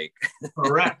Cedar Lake.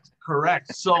 Correct.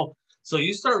 So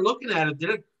you start looking at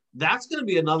it, that's going to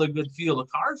be another good field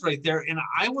of cars right there. And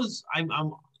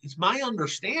it's my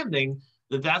understanding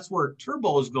that that's where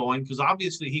Turbo is going, because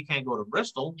obviously he can't go to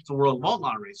Bristol. It's a World of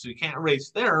Outlaw race, so he can't race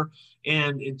there.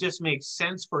 And it just makes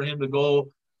sense for him to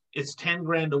go. It's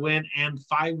 $10,000 to win and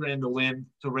 $5,000 to win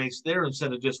to race there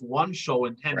instead of just one show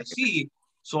in Tennessee. Right.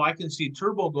 So I can see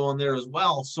Turbo going there as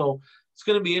well. So it's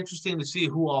going to be interesting to see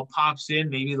who all pops in.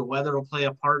 Maybe the weather will play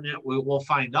a part in it. We'll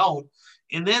find out.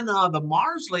 And then the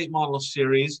Mars Late Model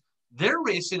Series, they're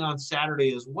racing on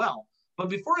Saturday as well. But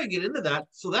before I get into that,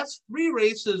 so that's 3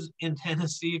 races in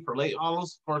Tennessee for late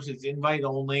models. Of course, it's invite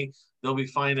only. They'll be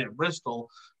fine at Bristol.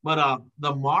 But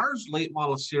the Mars Late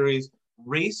Model Series,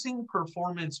 Racing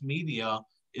Performance Media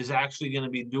is actually going to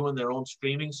be doing their own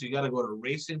streaming. So you got to go to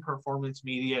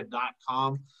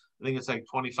racingperformancemedia.com. I think it's like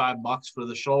 $25 for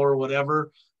the show or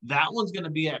whatever. That one's going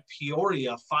to be at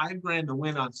Peoria, $5,000 to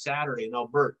win on Saturday. Now,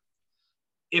 Bert,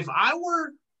 if I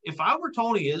were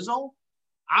Tony Izzo,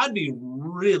 I'd be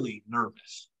really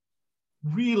nervous,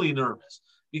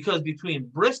 because between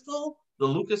Bristol, the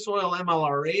Lucas Oil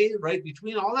MLRA, right,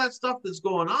 between all that stuff that's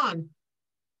going on,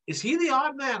 is he the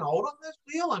odd man out on this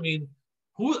deal? I mean,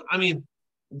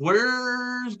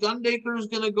 where's Gundaker's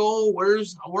going to go? Where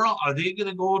are they going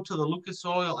to go to the Lucas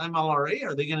Oil MLRA?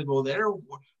 Are they going to go there?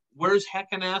 Where's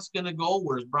Heckenass going to go?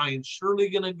 Where's Brian Shirley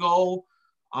going to go?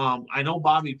 I know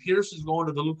Bobby Pierce is going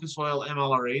to the Lucas Oil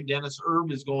MLRA. Dennis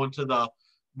Erb is going to the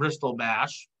Bristol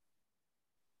Bash.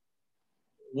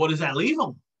 What does that leave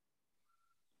them?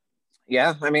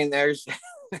 Yeah, I mean, there's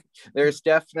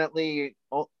definitely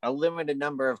a limited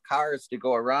number of cars to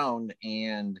go around,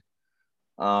 and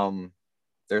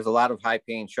there's a lot of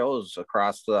high-paying shows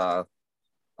across the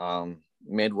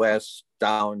Midwest,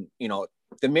 down,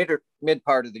 the mid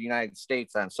part of the United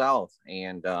States on south,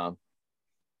 and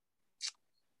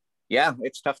yeah,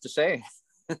 it's tough to say.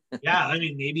 Yeah, I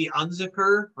mean, maybe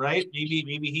Unzicker, right? Maybe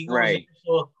he goes. Right.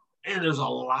 So, and there's a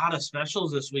lot of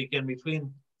specials this weekend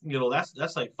between,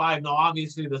 that's like 5. Now,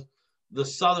 obviously, the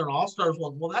Southern All-Stars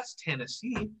one, well, that's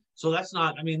Tennessee. So that's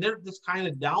not, I mean, they're just kind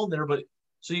of down there. But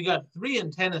so you got 3 in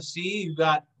Tennessee. You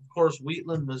got, of course,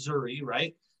 Wheatland, Missouri,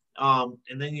 right? And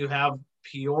then you have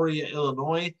Peoria,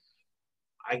 Illinois.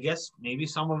 I guess maybe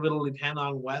some of it will depend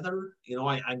on weather.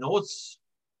 I know it's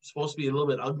supposed to be a little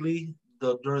bit ugly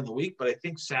during the week, but I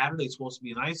think Saturday's supposed to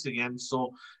be nice again.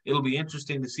 So it'll be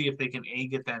interesting to see if they can A,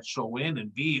 get that show in,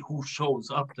 and B, who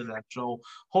shows up to that show.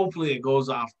 Hopefully it goes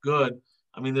off good.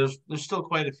 I mean, there's still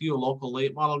quite a few local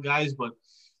late model guys, but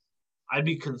I'd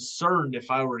be concerned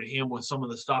if I were him with some of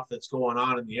the stuff that's going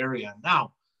on in the area.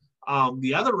 Now,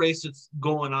 the other race that's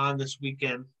going on this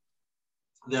weekend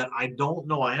that I don't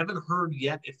know, I haven't heard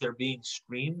yet if they're being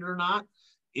streamed or not,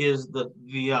 is the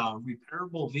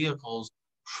repairable vehicles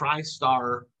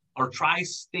TriStar or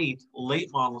Tri-State Late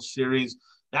Model Series.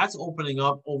 That's opening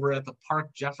up over at the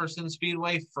Park Jefferson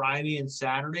Speedway Friday and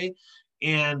Saturday.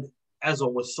 And as a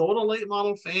WISSOTA Late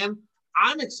Model fan,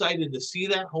 I'm excited to see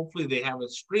that. Hopefully they have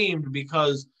it streamed,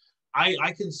 because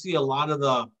I can see a lot of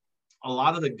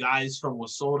the guys from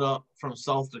WISSOTA from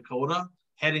South Dakota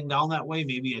heading down that way.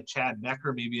 Maybe a Chad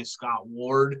Becker, maybe a Scott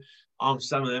Ward.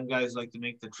 Some of them guys like to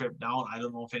make the trip down. I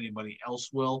don't know if anybody else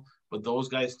will, but those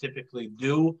guys typically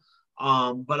do.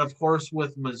 But of course,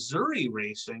 with Missouri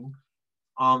racing,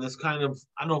 that's kind of,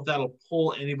 I don't know if that'll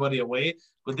pull anybody away,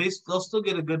 but they'll still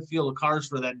get a good field of cars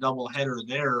for that double header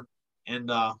there.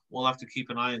 And we'll have to keep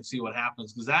an eye and see what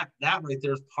happens, because that right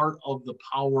there is part of the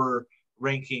power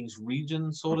rankings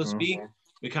region, so to speak. Mm-hmm.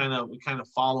 We kind of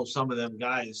follow some of them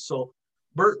guys. So,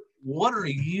 Bert, what are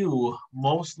you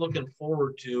most looking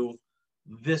forward to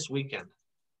this weekend?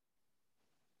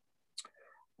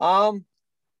 I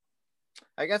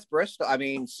guess Bristol.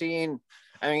 We've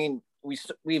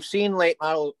seen late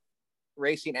model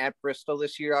racing at Bristol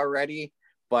this year already,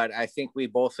 but I think we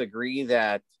both agree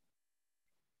that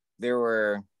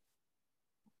the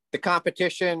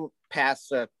competition past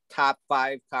the top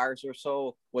 5 cars or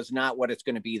so was not what it's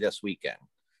going to be this weekend,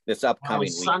 this upcoming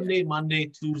weekend. Sunday, Monday,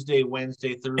 Tuesday,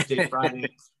 Wednesday, Thursday, Friday,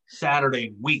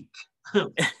 Saturday week.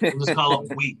 We'll just call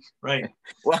it week, right?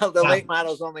 Well, the late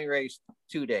models only raced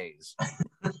 2 days.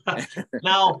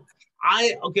 Now,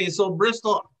 so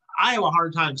Bristol, I have a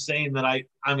hard time saying that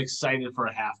I'm excited for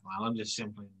a half mile. I'm just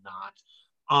simply not.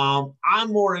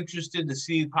 I'm more interested to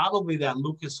see probably that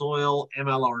Lucas Oil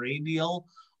MLRA deal.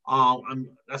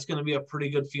 That's going to be a pretty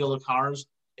good field of cars.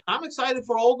 I'm excited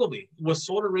for Ogilvy with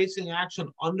SOTA racing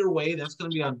action underway. That's going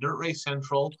to be on Dirt Race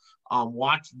Central.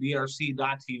 Watch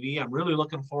DRC.tv. I'm really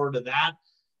looking forward to that.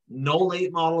 No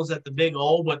late models at the Big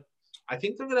O, but I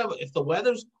think they're gonna have, if the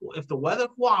weather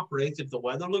cooperates, if the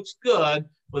weather looks good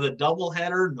with a double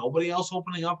header, nobody else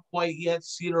opening up quite yet.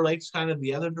 Cedar Lake's kind of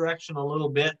the other direction a little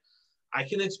bit. I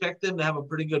can expect them to have a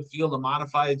pretty good field of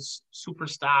modified super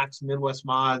stocks, Midwest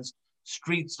mods,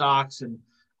 street stocks, and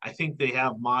I think they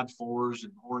have mod 4s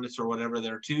and Hornets or whatever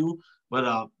there too.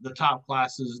 But the top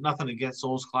classes, nothing against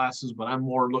those classes, but I'm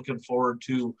more looking forward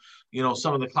to,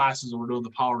 some of the classes that we're doing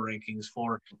the power rankings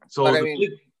for. So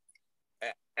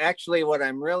actually, what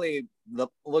I'm really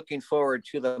looking forward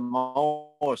to the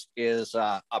most is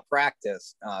a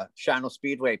practice, Shawano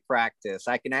Speedway practice.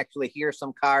 I can actually hear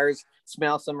some cars,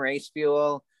 smell some race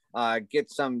fuel,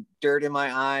 get some dirt in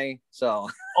my eye. So.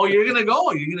 Oh, you're gonna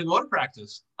go? You're gonna go to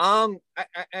practice? I'm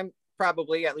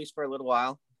probably, at least for a little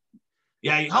while.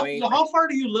 Yeah. How far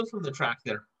do you live from the track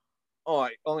there? Oh,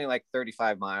 only like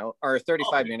 35 miles or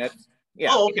 35 minutes. Yeah.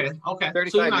 Oh, okay.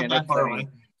 35 so you're not minutes. That far away.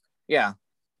 Yeah,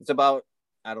 it's about,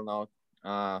 I don't know,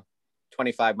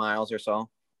 25 miles or so.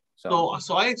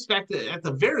 So I expect at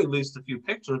the very least a few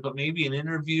pictures, but maybe an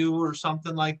interview or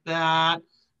something like that.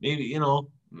 Maybe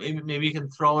maybe you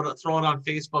can throw it on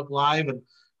Facebook Live and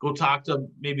go talk to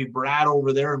maybe Brad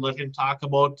over there and let him talk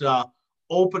about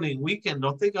opening weekend.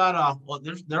 Don't they got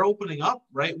they're opening up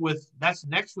right that's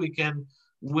next weekend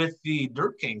with the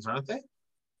Dirt Kings, aren't they?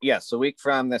 Yes, a week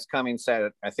from this coming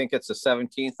Saturday. I think it's the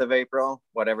 17th of April,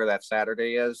 whatever that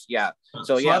Saturday is. Yeah.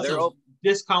 So yeah, they're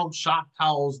discount Shock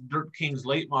Towels Dirt Kings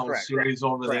late model series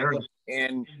over there.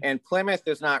 And Plymouth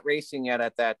is not racing yet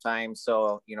at that time.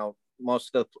 So,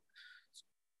 most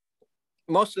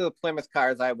of the Plymouth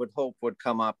cars I would hope would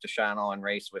come up to Shawano and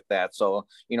race with that. So,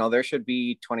 there should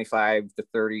be 25 to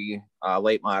 30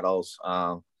 late models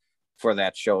for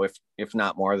that show, if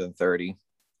not more than 30.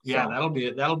 Yeah, so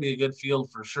that'll be a good field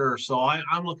for sure. So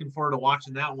I'm looking forward to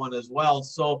watching that one as well.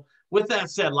 So with that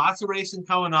said, lots of racing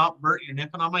coming up. Bert, you're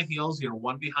nipping on my heels. You're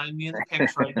one behind me in the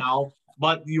picks right now,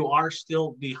 but you are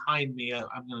still behind me.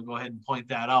 I'm going to go ahead and point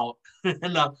that out.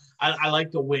 And I like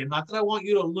to win. Not that I want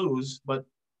you to lose, but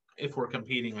if we're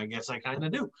competing, I guess I kind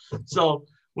of do. So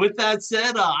with that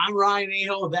said, I'm Ryan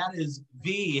Aho. That is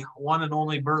the one and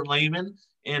only Bert Lehman.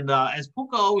 And as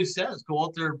Puka always says, go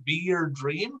out there, be your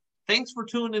dream. Thanks for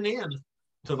tuning in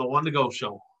to the One to Go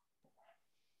Show.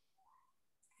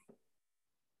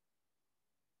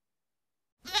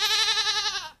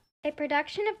 A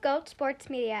production of Goat Sports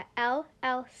Media,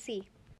 LLC.